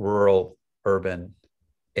 rural, urban,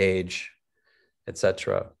 age,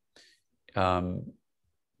 etc.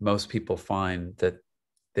 Most people find that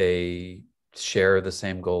they share the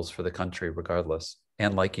same goals for the country regardless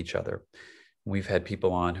and like each other. We've had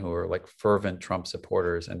people on who are like fervent Trump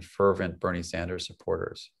supporters and fervent Bernie Sanders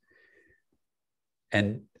supporters.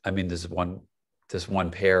 And I mean, this one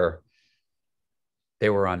pair,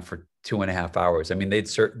 they were on for 2.5 hours. I mean, they'd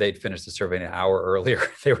finished the survey an hour earlier.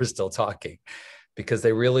 They were still talking because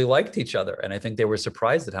they really liked each other. And I think they were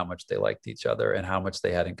surprised at how much they liked each other and how much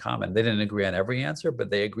they had in common. They didn't agree on every answer,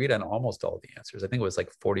 but they agreed on almost all the answers. I think it was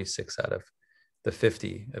like 46 out of the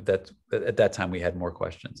 50 of that. At that time, we had more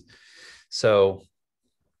questions. So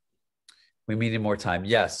we needed more time.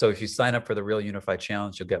 Yes. So if you sign up for the Real Unified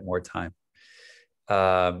Challenge, you'll get more time.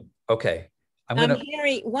 Okay.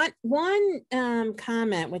 Harry, one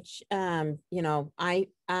comment, which, I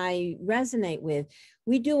resonate with.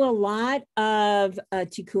 We do a lot of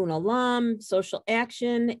Tikkun Olam, social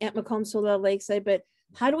action at Macomb Solar Lakeside, but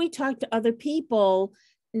how do we talk to other people,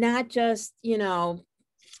 not just,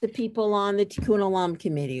 the people on the Tikkun Olam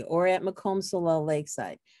committee or at Macomb Solar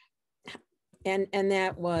Lakeside? And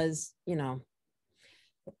that was,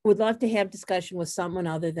 would love to have discussion with someone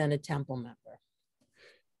other than a temple member.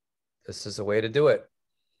 This is a way to do it.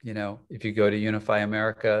 If you go to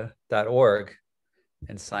unifyamerica.org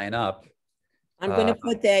and sign up. I'm going to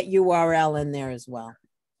put that URL in there as well.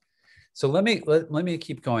 So let me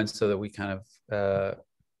keep going so that we kind of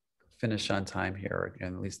finish on time here,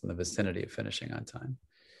 at least in the vicinity of finishing on time.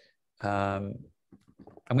 I'm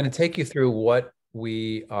going to take you through what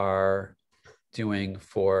we are doing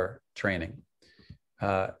for training.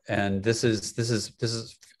 And this is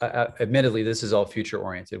admittedly, this is all future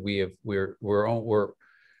oriented. We're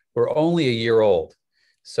only a year old,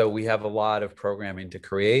 so we have a lot of programming to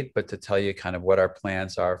create. But to tell you kind of what our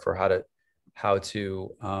plans are for how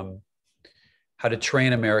to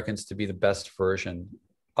train Americans to be the best version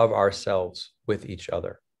of ourselves with each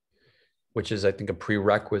other, which is, I think, a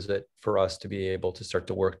prerequisite for us to be able to start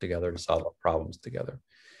to work together to solve problems together.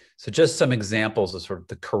 So just some examples of sort of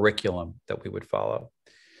the curriculum that we would follow.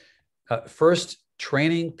 First,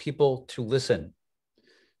 training people to listen.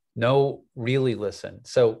 No, really listen.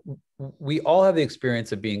 So we all have the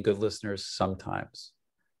experience of being good listeners sometimes.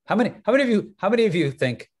 How many of you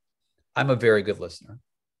think I'm a very good listener?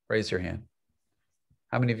 Raise your hand.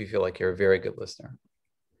 How many of you feel like you're a very good listener?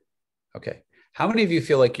 Okay. How many of you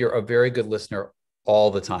feel like you're a very good listener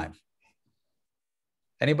all the time?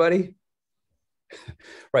 Anybody?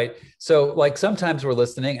 Right. So like sometimes we're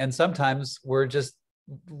listening and sometimes we're just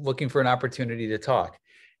looking for an opportunity to talk.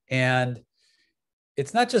 And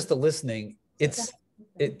it's not just the listening, it's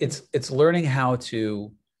learning how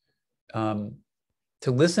to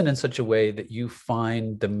listen in such a way that you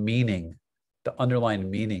find the meaning, the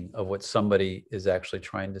underlying meaning of what somebody is actually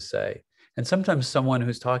trying to say. And sometimes someone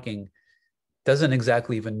who's talking doesn't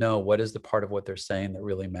exactly even know what is the part of what they're saying that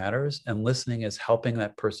really matters. And listening is helping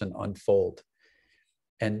that person unfold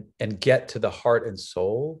and get to the heart and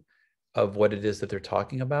soul of what it is that they're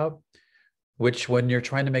talking about, which when you're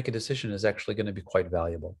trying to make a decision is actually going to be quite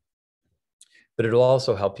valuable. But it'll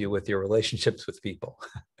also help you with your relationships with people.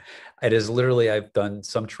 It is literally, I've done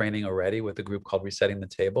some training already with a group called Resetting the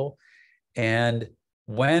Table. And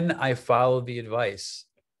when I follow the advice,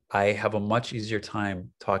 I have a much easier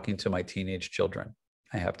time talking to my teenage children,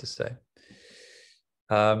 I have to say.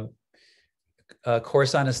 A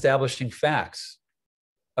course on establishing facts.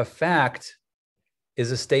 A fact is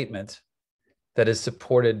a statement that is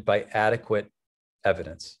supported by adequate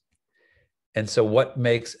evidence. And so what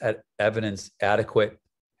makes evidence adequate?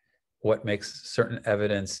 What makes certain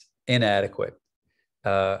evidence inadequate?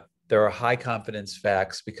 There are high confidence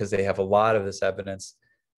facts because they have a lot of this evidence.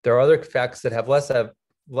 There are other facts that have less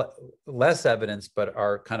evidence, but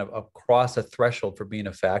are kind of across a threshold for being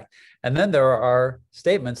a fact. And then there are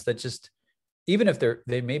statements that just, even if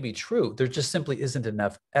they may be true, there just simply isn't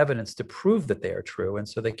enough evidence to prove that they are true. And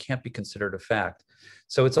so they can't be considered a fact.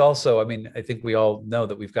 So it's also, I mean, I think we all know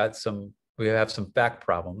that we have some fact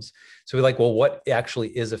problems. So we're like, well, what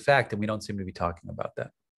actually is a fact? And we don't seem to be talking about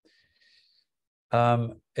that.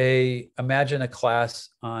 Imagine a class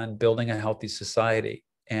on building a healthy society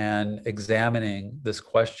and examining this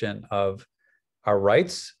question of our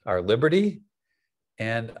rights, our liberty,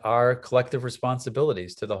 and our collective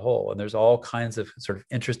responsibilities to the whole. And there's all kinds of sort of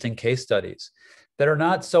interesting case studies that are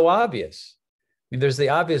not so obvious. I mean, there's the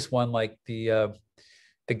obvious one, like the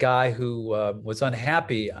guy who was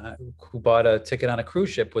unhappy, who bought a ticket on a cruise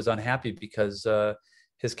ship, was unhappy because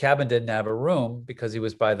his cabin didn't have a room because he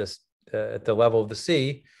was by this at the level of the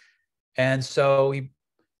sea. And so he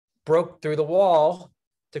broke through the wall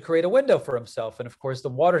to create a window for himself. And of course, the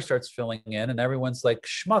water starts filling in and everyone's like,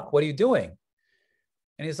 schmuck, what are you doing?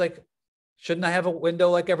 And he's like, shouldn't I have a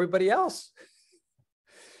window like everybody else?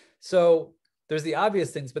 So there's the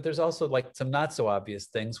obvious things, but there's also like some not so obvious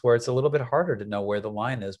things where it's a little bit harder to know where the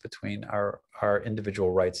line is between our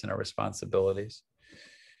individual rights and our responsibilities.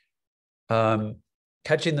 Catching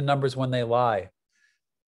the numbers when they lie.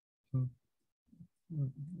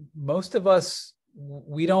 Most of us,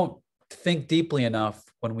 we don't think deeply enough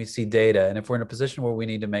when we see data. And if we're in a position where we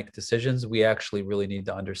need to make decisions, we actually really need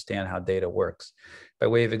to understand how data works. By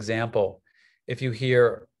way of example, if you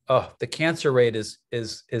hear, oh, the cancer rate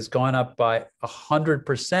is gone up by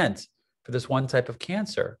 100% for this one type of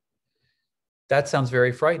cancer, that sounds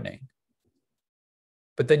very frightening.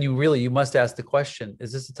 But then you must ask the question,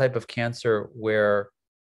 is this a type of cancer where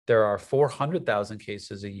there are 400,000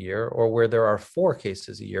 cases a year or where there are 4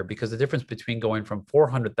 cases a year? Because the difference between going from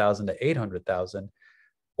 400,000 to 800,000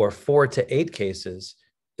 or 4 to 8 cases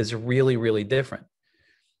is really, really different.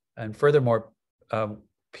 And furthermore,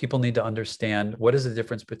 people need to understand what is the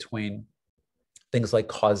difference between things like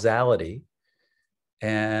causality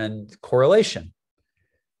and correlation.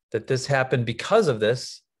 That this happened because of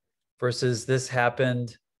this versus this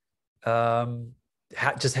happened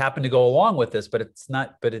just happened to go along with this, but it's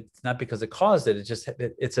not because it caused it.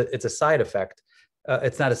 It's a side effect.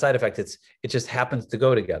 It's not a side effect. It just happens to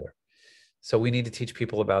go together. So we need to teach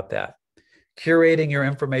people about that. Curating your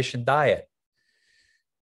information diet.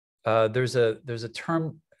 There's a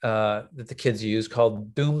term that the kids use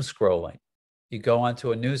called doom scrolling. You go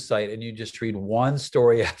onto a news site and you just read one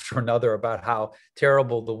story after another about how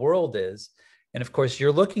terrible the world is. And of course,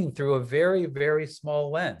 you're looking through a very, very small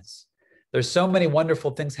lens. There's so many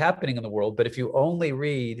wonderful things happening in the world, but if you only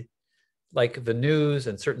read like the news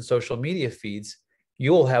and certain social media feeds,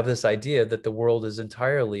 you will have this idea that the world is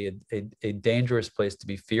entirely a dangerous place to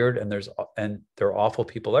be feared, and there are awful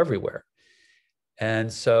people everywhere. And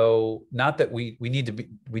so, not that we need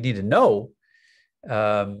to know,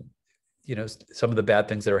 some of the bad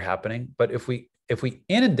things that are happening, but if we if we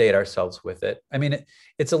inundate ourselves with it, I mean,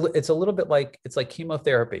 it's a little bit like, it's like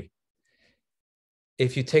chemotherapy.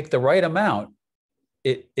 If you take the right amount,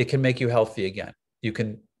 it can make you healthy again. You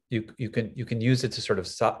can use it to sort of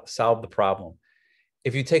solve the problem.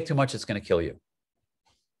 If you take too much, it's going to kill you.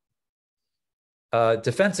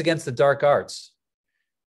 Defense against the dark arts.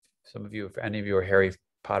 Some of you, if any of you are Harry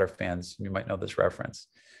Potter fans, you might know this reference.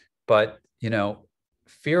 But, you know,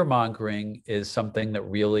 fear-mongering is something that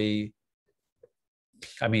really,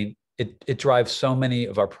 I mean, it drives so many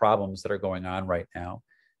of our problems that are going on right now.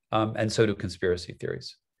 And so do conspiracy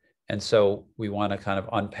theories. And so we want to kind of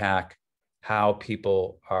unpack how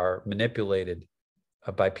people are manipulated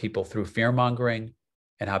by people through fear-mongering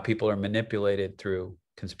and how people are manipulated through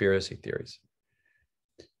conspiracy theories.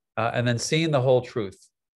 And then seeing the whole truth.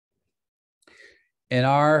 In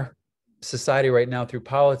our society right now through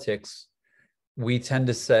politics, we tend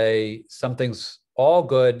to say something's all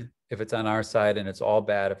good if it's on our side and it's all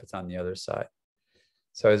bad if it's on the other side.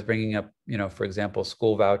 So I was bringing up, you know, for example,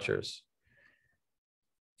 school vouchers.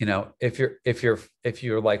 You know, if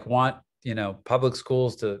you're like want, you know, public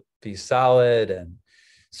schools to be solid and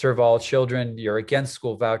serve all children, you're against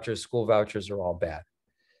school vouchers. School vouchers are all bad.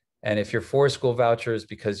 And if you're for school vouchers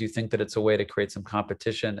because you think that it's a way to create some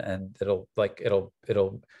competition and it'll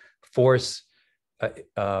force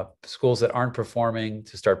schools that aren't performing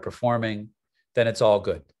to start performing, then it's all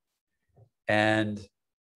good. And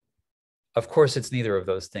of course, it's neither of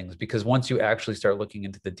those things, because once you actually start looking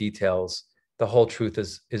into the details, the whole truth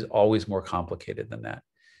is always more complicated than that.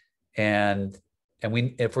 And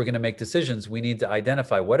if we're going to make decisions, we need to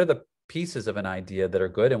identify what are the pieces of an idea that are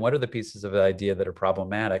good and what are the pieces of an idea that are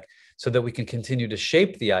problematic, so that we can continue to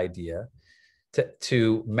shape the idea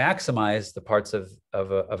to maximize the parts of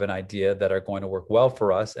an idea that are going to work well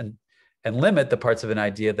for us and limit the parts of an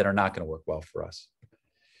idea that are not going to work well for us.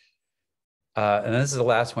 And this is the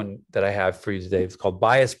last one that I have for you today. It's called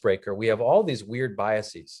bias breaker. We have all these weird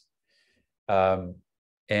biases.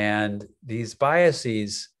 And these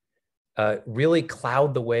biases really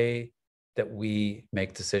cloud the way that we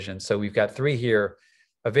make decisions. So we've got three here.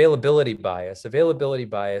 Availability bias. Availability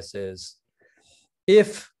bias is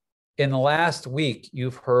if in the last week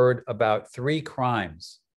you've heard about 3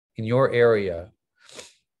 crimes in your area,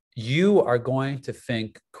 you are going to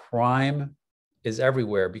think crime is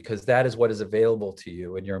everywhere because that is what is available to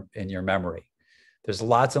you in your memory. There's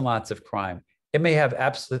lots and lots of crime. It may have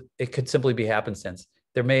it could simply be happenstance.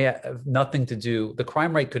 There may have nothing to do, the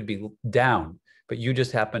crime rate could be down, but you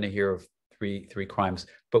just happen to hear of three crimes.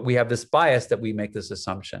 But we have this bias that we make this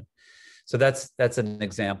assumption. So that's an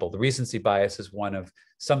example. The recency bias is one of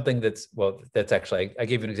something that's actually, I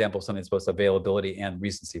gave you an example of something that's both availability and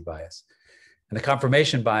recency bias. And the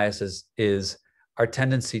confirmation bias is our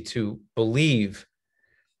tendency to believe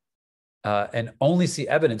and only see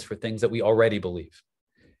evidence for things that we already believe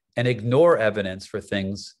and ignore evidence for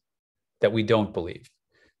things that we don't believe,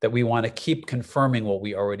 that we want to keep confirming what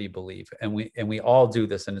we already believe. And we all do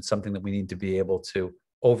this, and it's something that we need to be able to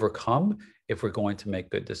overcome if we're going to make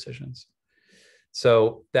good decisions.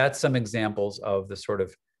 So that's some examples of the sort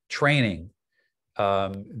of training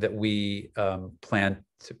that we plan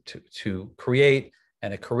to create,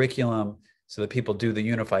 and a curriculum so that people do the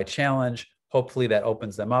Unified Challenge. Hopefully that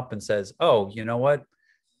opens them up and says, oh, you know what?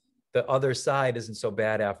 The other side isn't so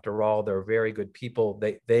bad after all. They're very good people.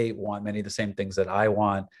 They want many of the same things that I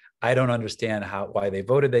want. I don't understand why they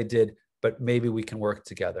voted they did, but maybe we can work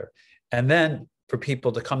together. And then for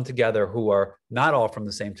people to come together who are not all from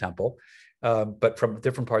the same temple, but from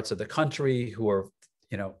different parts of the country, who are,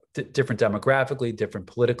 you know, different demographically, different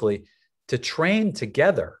politically, to train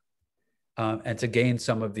together and to gain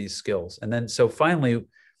some of these skills. And then, so finally,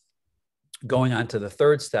 going on to the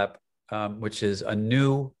third step, which is a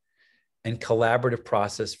new and collaborative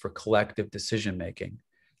process for collective decision-making.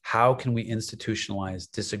 How can we institutionalize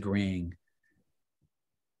disagreeing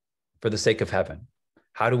for the sake of heaven?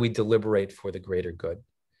 How do we deliberate for the greater good?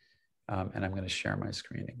 And I'm going to share my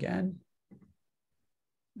screen again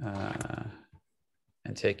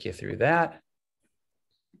and take you through that.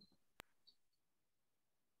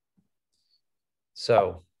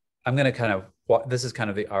 So I'm going to kind of, this is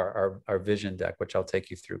kind of our vision deck, which I'll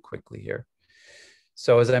take you through quickly here.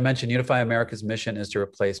 So as I mentioned, Unify America's mission is to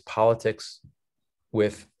replace politics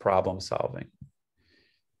with problem solving.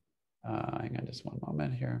 Hang on just one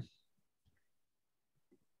moment here.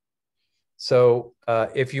 So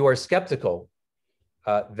if you are skeptical,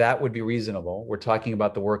 that would be reasonable. We're talking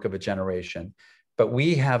about the work of a generation, but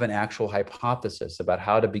we have an actual hypothesis about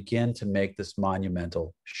how to begin to make this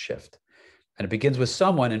monumental shift. And it begins with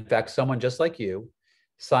someone, in fact, someone just like you,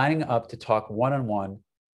 signing up to talk one-on-one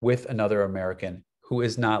with another American who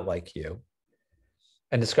is not like you,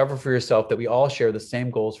 and discover for yourself that we all share the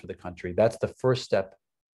same goals for the country. That's the first step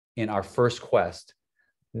in our first quest,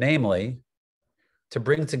 namely to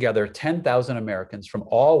bring together 10,000 Americans from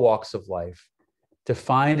all walks of life to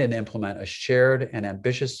find and implement a shared and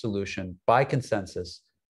ambitious solution by consensus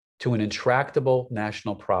to an intractable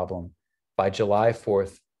national problem by July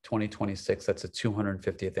 4th, 2026. That's the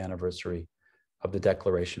 250th anniversary of the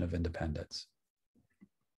Declaration of Independence.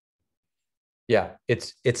 Yeah,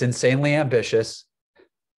 it's insanely ambitious.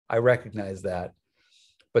 I recognize that.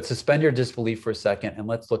 But suspend your disbelief for a second and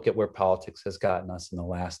let's look at where politics has gotten us in the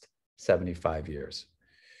last 75 years.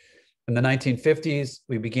 In the 1950s,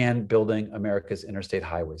 we began building America's interstate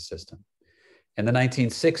highway system. In the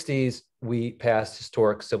 1960s, we passed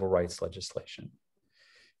historic civil rights legislation.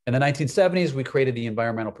 In the 1970s, we created the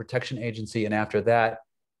Environmental Protection Agency. And after that,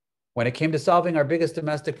 when it came to solving our biggest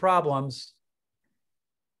domestic problems,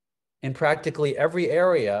 in practically every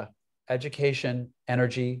area, education,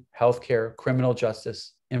 energy, healthcare, criminal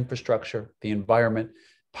justice, infrastructure, the environment,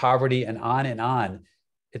 poverty, and on,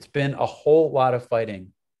 it's been a whole lot of fighting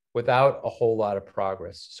without a whole lot of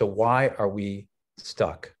progress. So why are we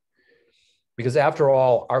stuck? Because after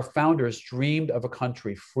all, our founders dreamed of a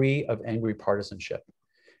country free of angry partisanship.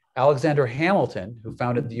 Alexander Hamilton, who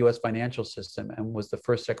founded the US financial system and was the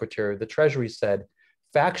first Secretary of the Treasury, said,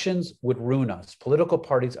 "Factions would ruin us. Political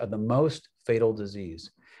parties are the most fatal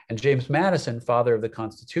disease." And James Madison, father of the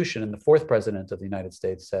Constitution and the fourth president of the United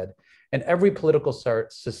States, said, "In every political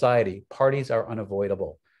society, parties are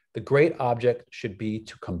unavoidable. The great object should be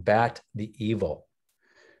to combat the evil."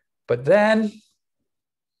 But then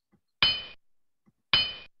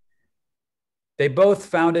they both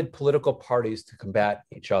founded political parties to combat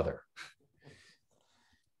each other.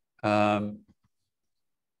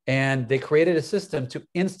 And they created a system to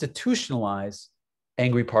institutionalize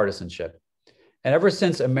angry partisanship. And ever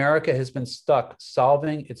since, America has been stuck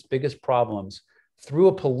solving its biggest problems through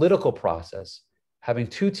a political process, having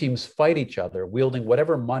two teams fight each other, wielding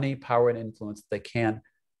whatever money, power, and influence they can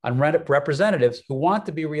on representatives who want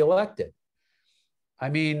to be reelected. I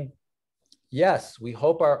mean, yes, we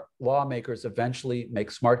hope our lawmakers eventually make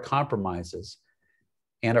smart compromises,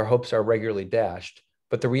 and our hopes are regularly dashed.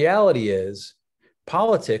 But the reality is,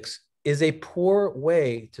 politics is a poor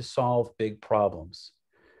way to solve big problems.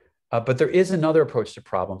 But there is another approach to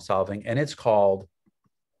problem solving, and it's called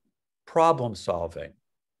problem solving.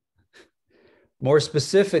 More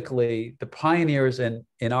specifically, the pioneers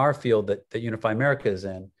in our field that Unify America is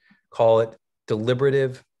in call it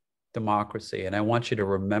deliberative democracy. And I want you to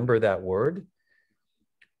remember that word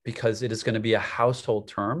because it is going to be a household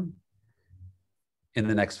term in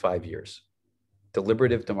the next 5 years.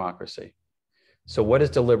 Deliberative democracy. So what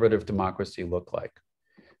does deliberative democracy look like?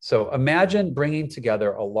 So imagine bringing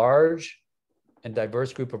together a large and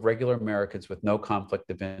diverse group of regular Americans with no conflict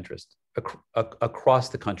of interest across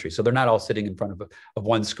the country. So they're not all sitting in front of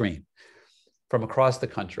one screen, from across the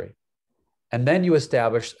country. And then you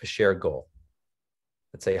establish a shared goal.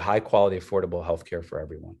 Let's say high quality, affordable healthcare for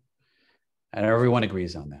everyone. And everyone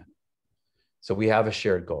agrees on that. So we have a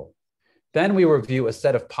shared goal. Then we review a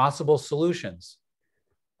set of possible solutions.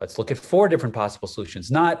 Let's look at 4 different possible solutions,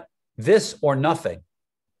 not this or nothing.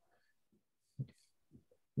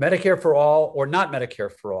 Medicare for all or not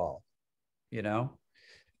Medicare for all, you know,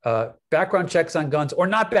 background checks on guns or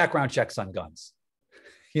not background checks on guns.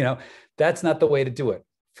 You know, that's not the way to do it.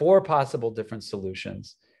 4 possible different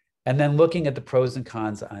solutions, and then looking at the pros and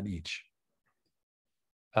cons on each.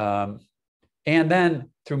 And then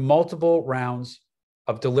through multiple rounds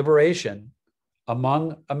of deliberation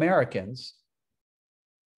among Americans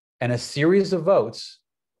and a series of votes,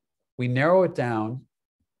 we narrow it down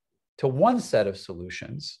to one set of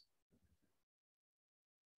solutions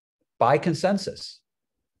by consensus,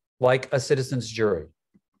 like a citizen's jury,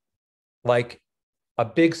 like a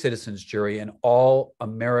big citizen's jury, an all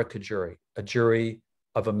America jury, a jury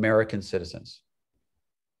of American citizens.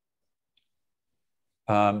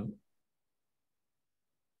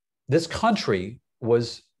 This country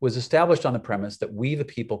was established on the premise that we, the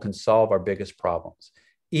people, can solve our biggest problems,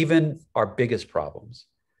 even our biggest problems.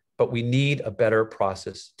 But we need a better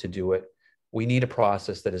process to do it. We need a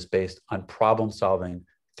process that is based on problem solving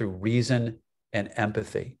through reason and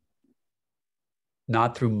empathy,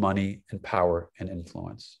 not through money and power and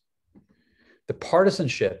influence. The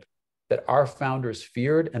partisanship that our founders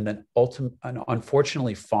feared and then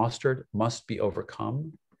unfortunately fostered must be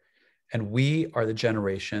overcome. And we are the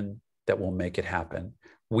generation that will make it happen.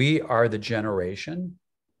 We are the generation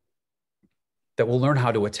that will learn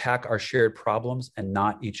how to attack our shared problems and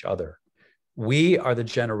not each other. We are the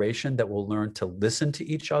generation that will learn to listen to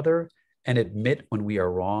each other and admit when we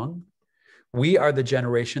are wrong. We are the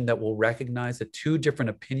generation that will recognize that two different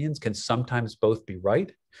opinions can sometimes both be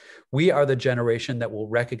right. We are the generation that will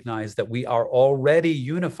recognize that we are already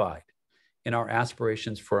unified in our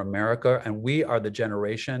aspirations for America. And we are the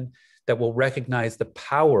generation that will recognize the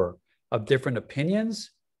power of different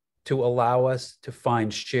opinions to allow us to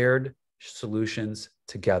find shared solutions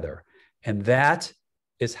together. And that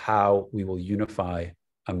is how we will unify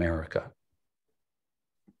America.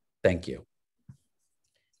 Thank you.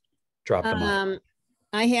 Drop the mic.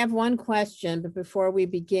 I have one question, but before we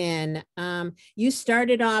begin, you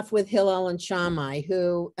started off with Hillel and Shammai,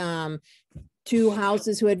 who two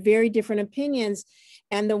houses who had very different opinions.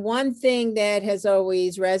 And the one thing that has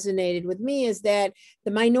always resonated with me is that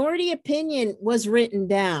the minority opinion was written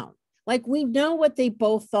down. Like, we know what they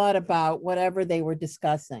both thought about whatever they were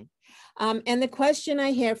discussing. And the question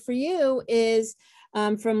I have for you is,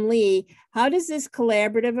 from Lee, how does this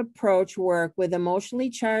collaborative approach work with emotionally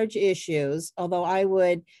charged issues? Although I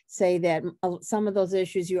would say that some of those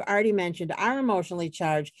issues you already mentioned are emotionally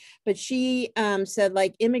charged, but she said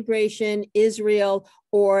like immigration, Israel,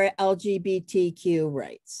 or LGBTQ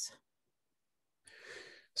rights.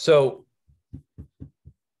 So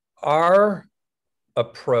our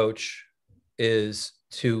approach is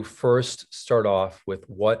to first start off with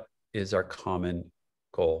what is our common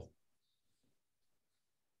goal.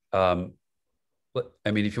 I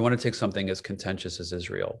mean, if you want to take something as contentious as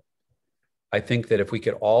Israel, I think that if we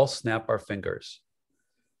could all snap our fingers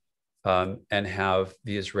and have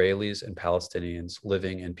the Israelis and Palestinians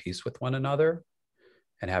living in peace with one another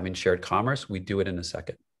and having shared commerce, we'd do it in a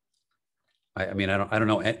second. I mean, I don't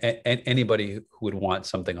know anybody who would want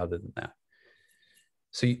something other than that.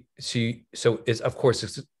 So it's, of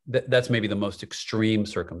course, that's maybe the most extreme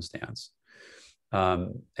circumstance.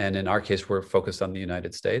 And in our case, we're focused on the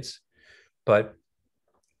United States. But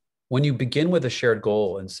when you begin with a shared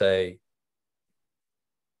goal and say,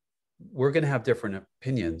 we're going to have different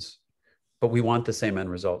opinions, but we want the same end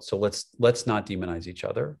result. So let's not demonize each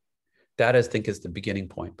other. That, I think, is the beginning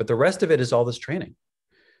point. But the rest of it is all this training.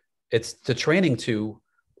 It's the training to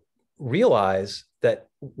realize that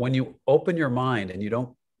when you open your mind and you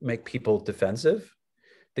don't make people defensive,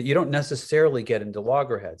 that you don't necessarily get into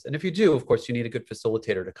loggerheads. And if you do, of course, you need a good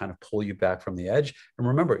facilitator to kind of pull you back from the edge. And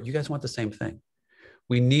remember, you guys want the same thing.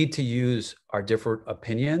 We need to use our different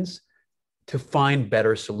opinions to find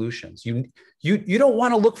better solutions. You don't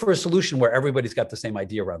want to look for a solution where everybody's got the same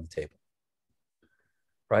idea around the table,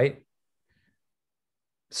 right?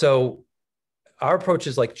 So our approach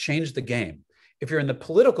is like change the game. If you're in the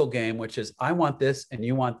political game, which is I want this and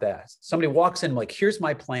you want that, somebody walks in like, here's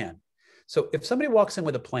my plan. So if somebody walks in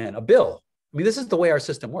with a plan, a bill, I mean, this is the way our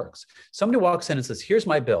system works. Somebody walks in and says, here's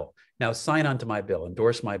my bill. Now sign on to my bill,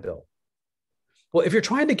 endorse my bill. Well, if you're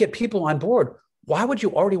trying to get people on board, why would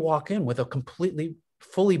you already walk in with a completely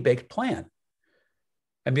fully baked plan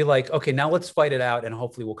and be like, okay, now let's fight it out and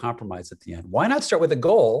hopefully we'll compromise at the end? Why not start with a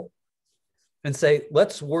goal and say,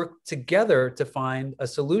 let's work together to find a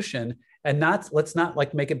solution and let's not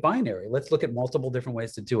like make it binary. Let's look at multiple different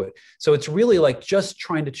ways to do it. So it's really like just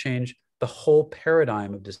trying to change the whole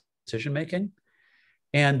paradigm of decision-making.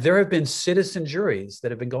 And there have been citizen juries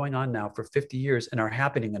that have been going on now for 50 years and are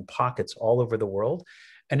happening in pockets all over the world.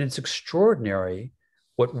 And it's extraordinary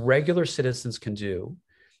what regular citizens can do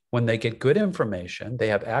when they get good information, they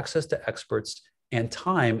have access to experts and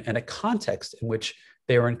time and a context in which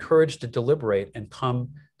they are encouraged to deliberate and come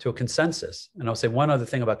to a consensus. And I'll say one other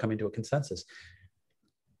thing about coming to a consensus.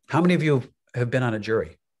 How many of you have been on a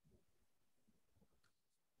jury?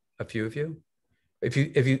 A few of you? If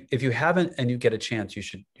you haven't and you get a chance, you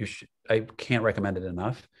should, I can't recommend it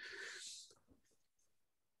enough.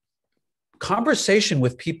 Conversation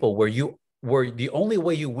with people where the only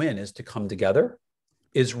way you win is to come together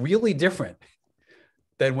is really different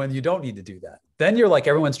than when you don't need to do that. Then you're like,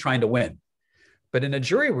 everyone's trying to win. But in a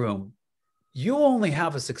jury room, you only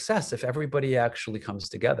have a success if everybody actually comes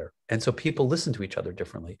together. And so people listen to each other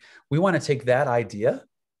differently. We want to take that idea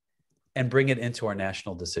and bring it into our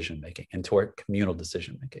national decision-making, into our communal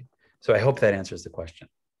decision-making. So I hope that answers the question.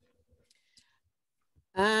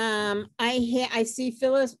 I see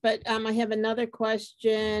Phyllis, but I have another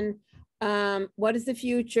question. What is the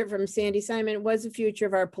future, from Sandy Simon, what is the future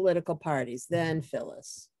of our political parties? Then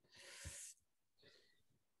Phyllis.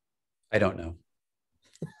 I don't know.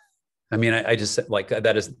 I mean, I just like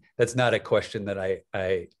that's not a question that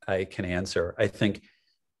I can answer. I think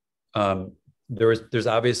there's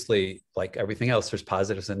obviously, like everything else, there's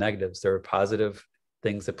positives and negatives. There are positive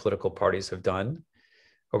things that political parties have done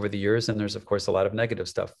over the years, and there's of course a lot of negative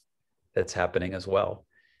stuff that's happening as well.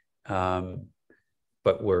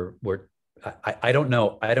 But I don't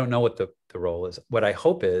know. I don't know what the role is. What I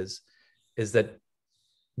hope is that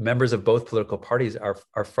members of both political parties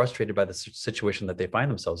are frustrated by the situation that they find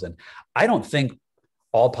themselves in. I don't think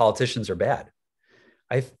all politicians are bad.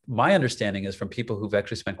 My understanding is from people who've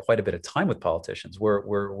actually spent quite a bit of time with politicians.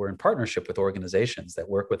 We're in partnership with organizations that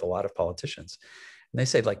work with a lot of politicians, and they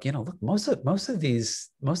say, like, look, most of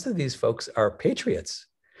these folks are patriots.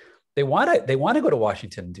 They want to go to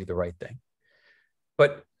Washington and do the right thing.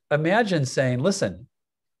 But imagine saying, listen,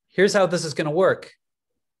 here's how this is going to work.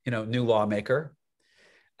 New lawmaker,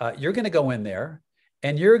 you're going to go in there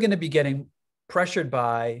and you're going to be getting pressured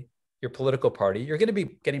by your political party. You're going to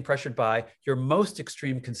be getting pressured by your most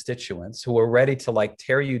extreme constituents who are ready to like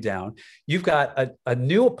tear you down. You've got a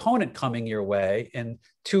new opponent coming your way in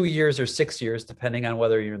 2 years or 6 years, depending on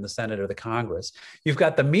whether you're in the Senate or the Congress. You've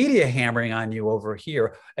got the media hammering on you over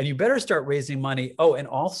here, and you better start raising money. Oh, and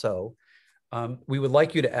also, we would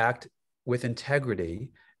like you to act with integrity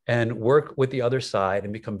and work with the other side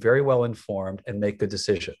and become very well informed and make good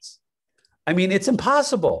decisions. I mean, it's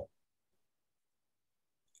impossible.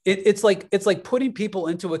 It's like putting people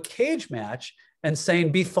into a cage match and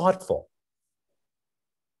saying, be thoughtful.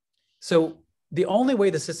 So the only way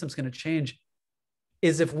the system's going to change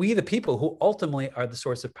is if we, the people who ultimately are the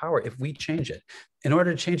source of power, if we change it. In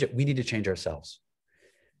order to change it, we need to change ourselves.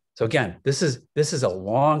 So again, this is a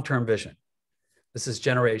long-term vision. This is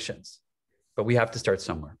generations, but we have to start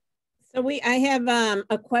somewhere. So I have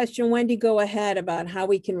a question, Wendy, go ahead, about how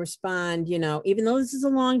we can respond, even though this is a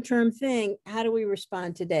long-term thing, how do we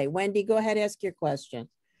respond today? Wendy, go ahead, ask your question.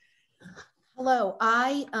 Hello,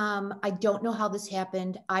 I don't know how this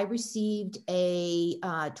happened. I received a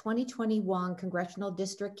 2021 congressional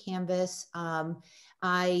district canvass.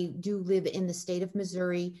 I do live in the state of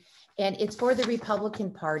Missouri, and it's for the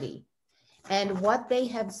Republican Party. And what they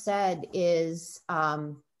have said is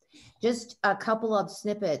just a couple of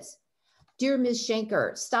snippets. Dear Ms.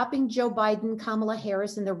 Schenker, stopping Joe Biden, Kamala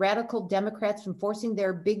Harris, and the radical Democrats from forcing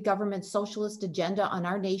their big government socialist agenda on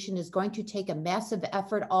our nation is going to take a massive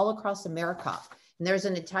effort all across America. And there's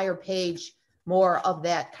an entire page more of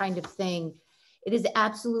that kind of thing. It is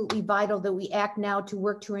absolutely vital that we act now to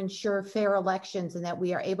work to ensure fair elections and that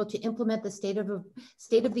we are able to implement the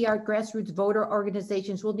state-of-the-art grassroots voter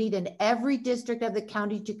organizations we'll need in every district of the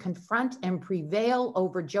county to confront and prevail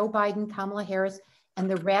over Joe Biden, Kamala Harris, and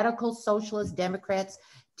the radical socialist Democrats'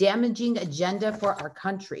 damaging agenda for our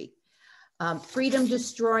country. Freedom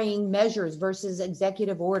destroying measures versus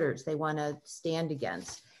executive orders they want to stand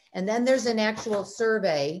against. And then there's an actual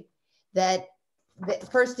survey that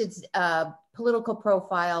first it's a political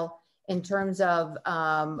profile in terms of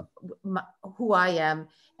who I am,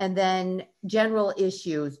 and then general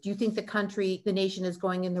issues. Do you think the nation is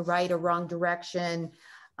going in the right or wrong direction?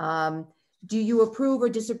 Do you approve or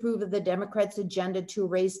disapprove of the Democrats' agenda to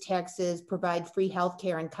raise taxes, provide free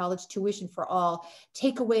healthcare and college tuition for all,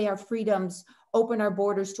 take away our freedoms, open our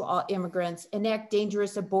borders to all immigrants, enact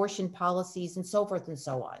dangerous abortion policies, and so forth and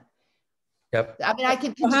so on? Yep. I mean, I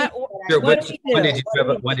could continue. Sure. Wendy,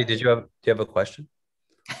 do you have a question?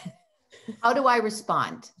 How do I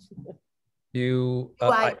respond?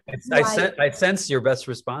 I sense your best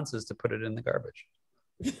response is to put it in the garbage.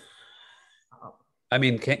 I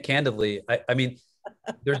mean, candidly, I mean,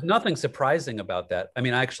 there's nothing surprising about that. I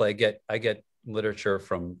mean, actually, I get literature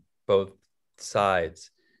from both sides,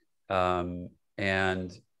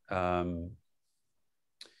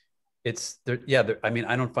 it's there. Yeah, I mean,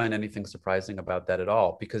 I don't find anything surprising about that at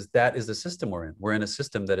all, because that is the system we're in. We're in a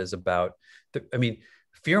system that is about, I mean,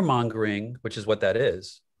 fear mongering, which is what that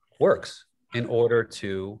is, works in order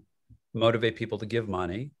to motivate people to give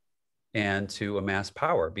money and to amass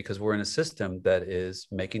power, because we're in a system that is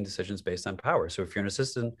making decisions based on power. So if you're in a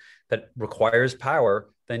system that requires power,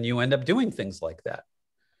 then you end up doing things like that.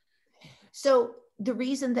 So the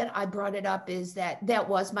reason that I brought it up is that that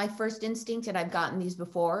was my first instinct, and I've gotten these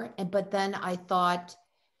before. But then I thought,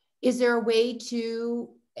 is there a way to,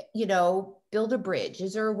 build a bridge?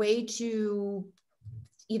 Is there a way to,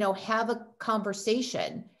 have a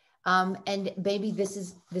conversation? And maybe this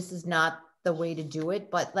is not the way to do it,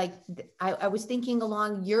 but like I was thinking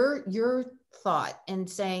along your thought and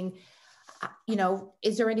saying,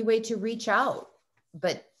 is there any way to reach out?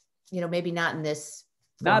 But maybe not in this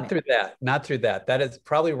format. Not through that. That is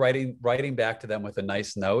probably writing back to them with a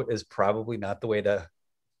nice note is probably not the way to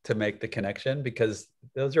make the connection, because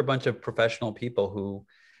those are a bunch of professional people who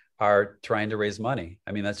are trying to raise money.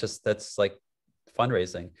 I mean, that's like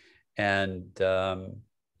fundraising. And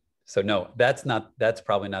So no, that's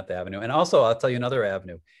probably not the avenue. And also, I'll tell you another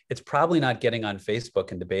avenue. It's probably not getting on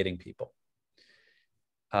Facebook and debating people.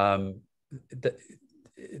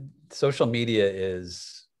 Social media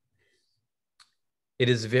it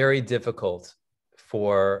is very difficult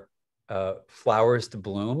for flowers to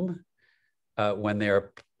bloom when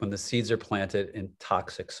the seeds are planted in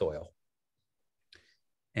toxic soil.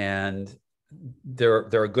 And there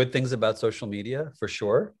are good things about social media for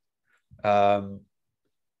sure.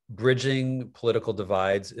 Bridging political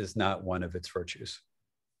divides is not one of its virtues.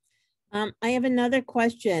 I have another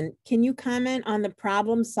question. Can you comment on the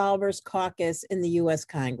Problem Solvers Caucus in the U.S.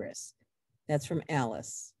 Congress? That's from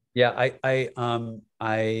Alice. Yeah, I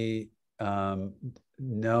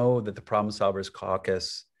know that the Problem Solvers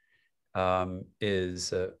Caucus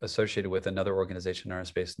is associated with another organization in our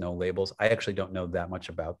space, No Labels. I actually don't know that much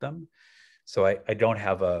about them, so I don't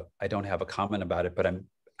have a comment about it. But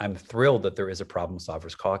I'm thrilled that there is a Problem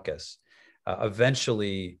Solvers Caucus.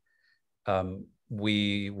 Eventually,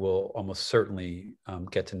 we will almost certainly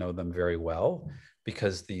get to know them very well,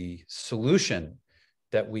 because the solution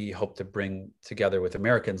that we hope to bring together with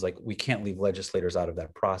Americans, like, we can't leave legislators out of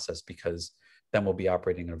that process, because then we'll be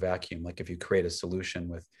operating in a vacuum. Like, if you create a solution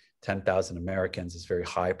with 10,000 Americans, this very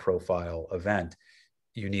high profile event,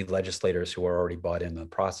 you need legislators who are already bought in the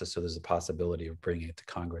process. So there's a possibility of bringing it to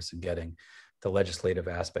Congress and getting the legislative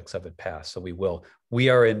aspects of it passed. So we will. We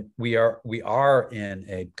are in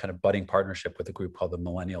a kind of budding partnership with a group called the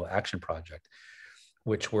Millennial Action Project,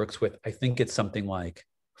 which works with, I think it's something like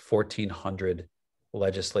 1,400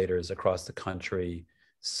 legislators across the country,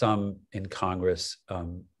 some in Congress,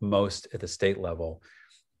 most at the state level,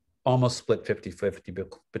 almost split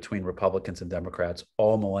 50-50 between Republicans and Democrats,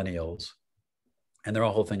 all millennials. And their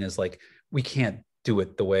whole thing is like, we can't do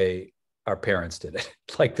it the way our parents did it.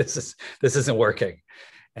 Like, this isn't working.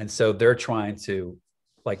 And so they're trying to,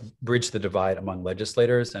 like, bridge the divide among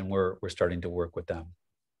legislators, and we're starting to work with them.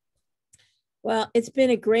 Well, it's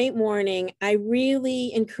been a great morning. I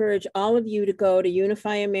really encourage all of you to go to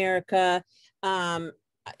Unify America.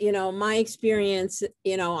 My experience,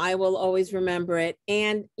 I will always remember it.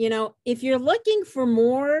 And, if you're looking for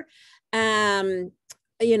more, Tikkun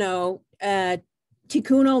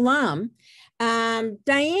Olam,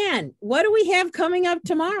 Diane, what do we have coming up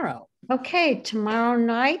tomorrow? Okay, tomorrow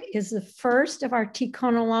night is the first of our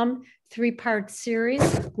Tikkun Olam 3-part series.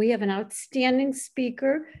 We have an outstanding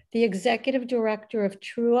speaker, the executive director of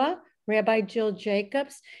Trua, Rabbi Jill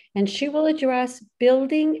Jacobs, and she will address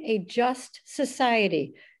building a just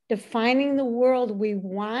society, defining the world we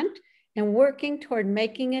want and working toward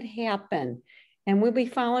making it happen. And we'll be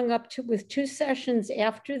following up with 2 sessions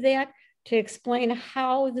after that to explain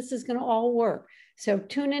how this is going to all work. So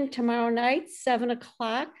tune in tomorrow night, 7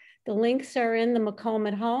 o'clock. The links are in the Macomb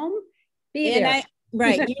at Home. Be there.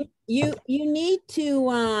 You need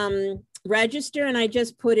to register, and I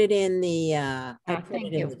just put it in the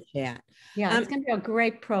chat. Yeah, it's going to be a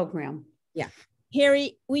great program. Yeah.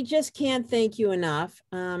 Harry, we just can't thank you enough.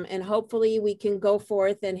 And hopefully we can go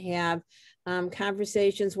forth and have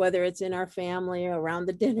conversations, whether it's in our family or around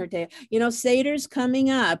the dinner table. Seder's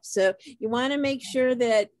coming up. So you want to make sure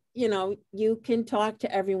that, you can talk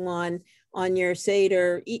to everyone on your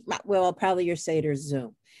Seder, probably your Seder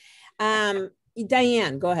Zoom.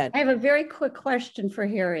 Diane, go ahead. I have a very quick question for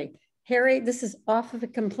Harry. Harry, this is off of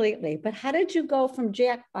it completely, but how did you go from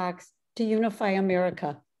Jackbox to Unify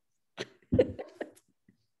America?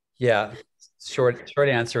 Yeah, short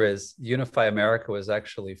answer is Unify America was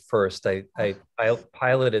actually first. I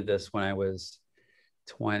piloted this when I was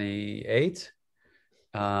 28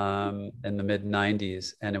 in the mid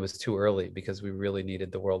 90s, and it was too early because we really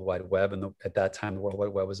needed the World Wide Web. And at that time, the World Wide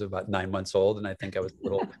Web was about 9 months old. And I think I was a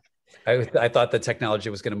little, I thought the technology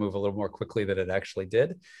was going to move a little more quickly than it actually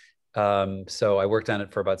did. So I worked on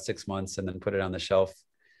it for about 6 months and then put it on the shelf,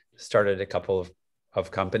 started a couple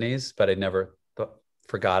of companies, but I never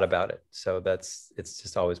forgot about it. So it's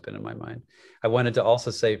just always been in my mind. I wanted to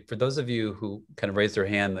also say, for those of you who kind of raised their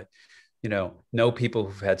hand that, know people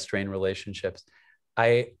who've had strained relationships,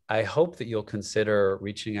 I hope that you'll consider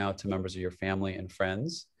reaching out to members of your family and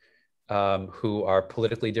friends who are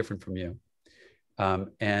politically different from you,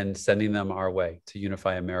 and sending them our way to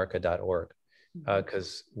unifyamerica.org,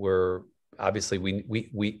 because we're obviously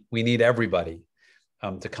we need everybody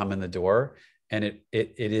to come in the door, and it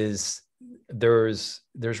is there's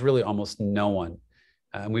really almost no one,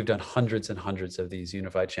 and we've done hundreds and hundreds of these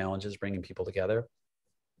unified challenges bringing people together.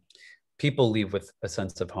 People leave with a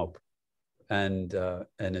sense of hope, and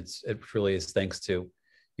it really is thanks to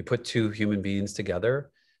you put 2 human beings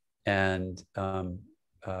together, and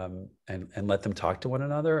and let them talk to one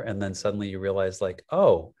another. And then suddenly you realize like,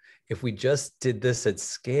 oh, if we just did this at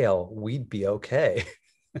scale, we'd be okay.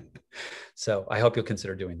 So I hope you'll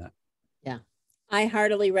consider doing that. Yeah, I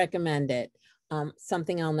heartily recommend it.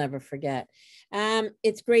 Something I'll never forget.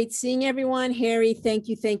 It's great seeing everyone. Harry, thank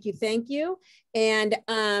you, thank you, thank you. And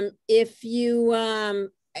if you,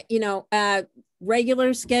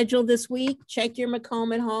 regular schedule this week, check your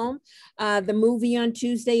Macomb at home. The movie on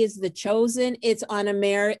Tuesday is The Chosen. It's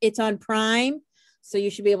on Prime, so you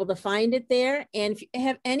should be able to find it there. And if you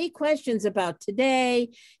have any questions about today,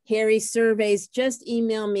 Harry's surveys, just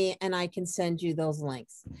email me and I can send you those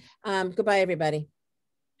links. Goodbye, everybody.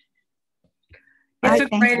 It's a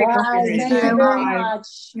great experience. Thank you very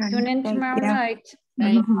much. Tune in tomorrow night.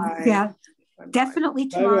 Yeah, definitely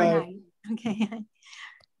tomorrow night. Okay.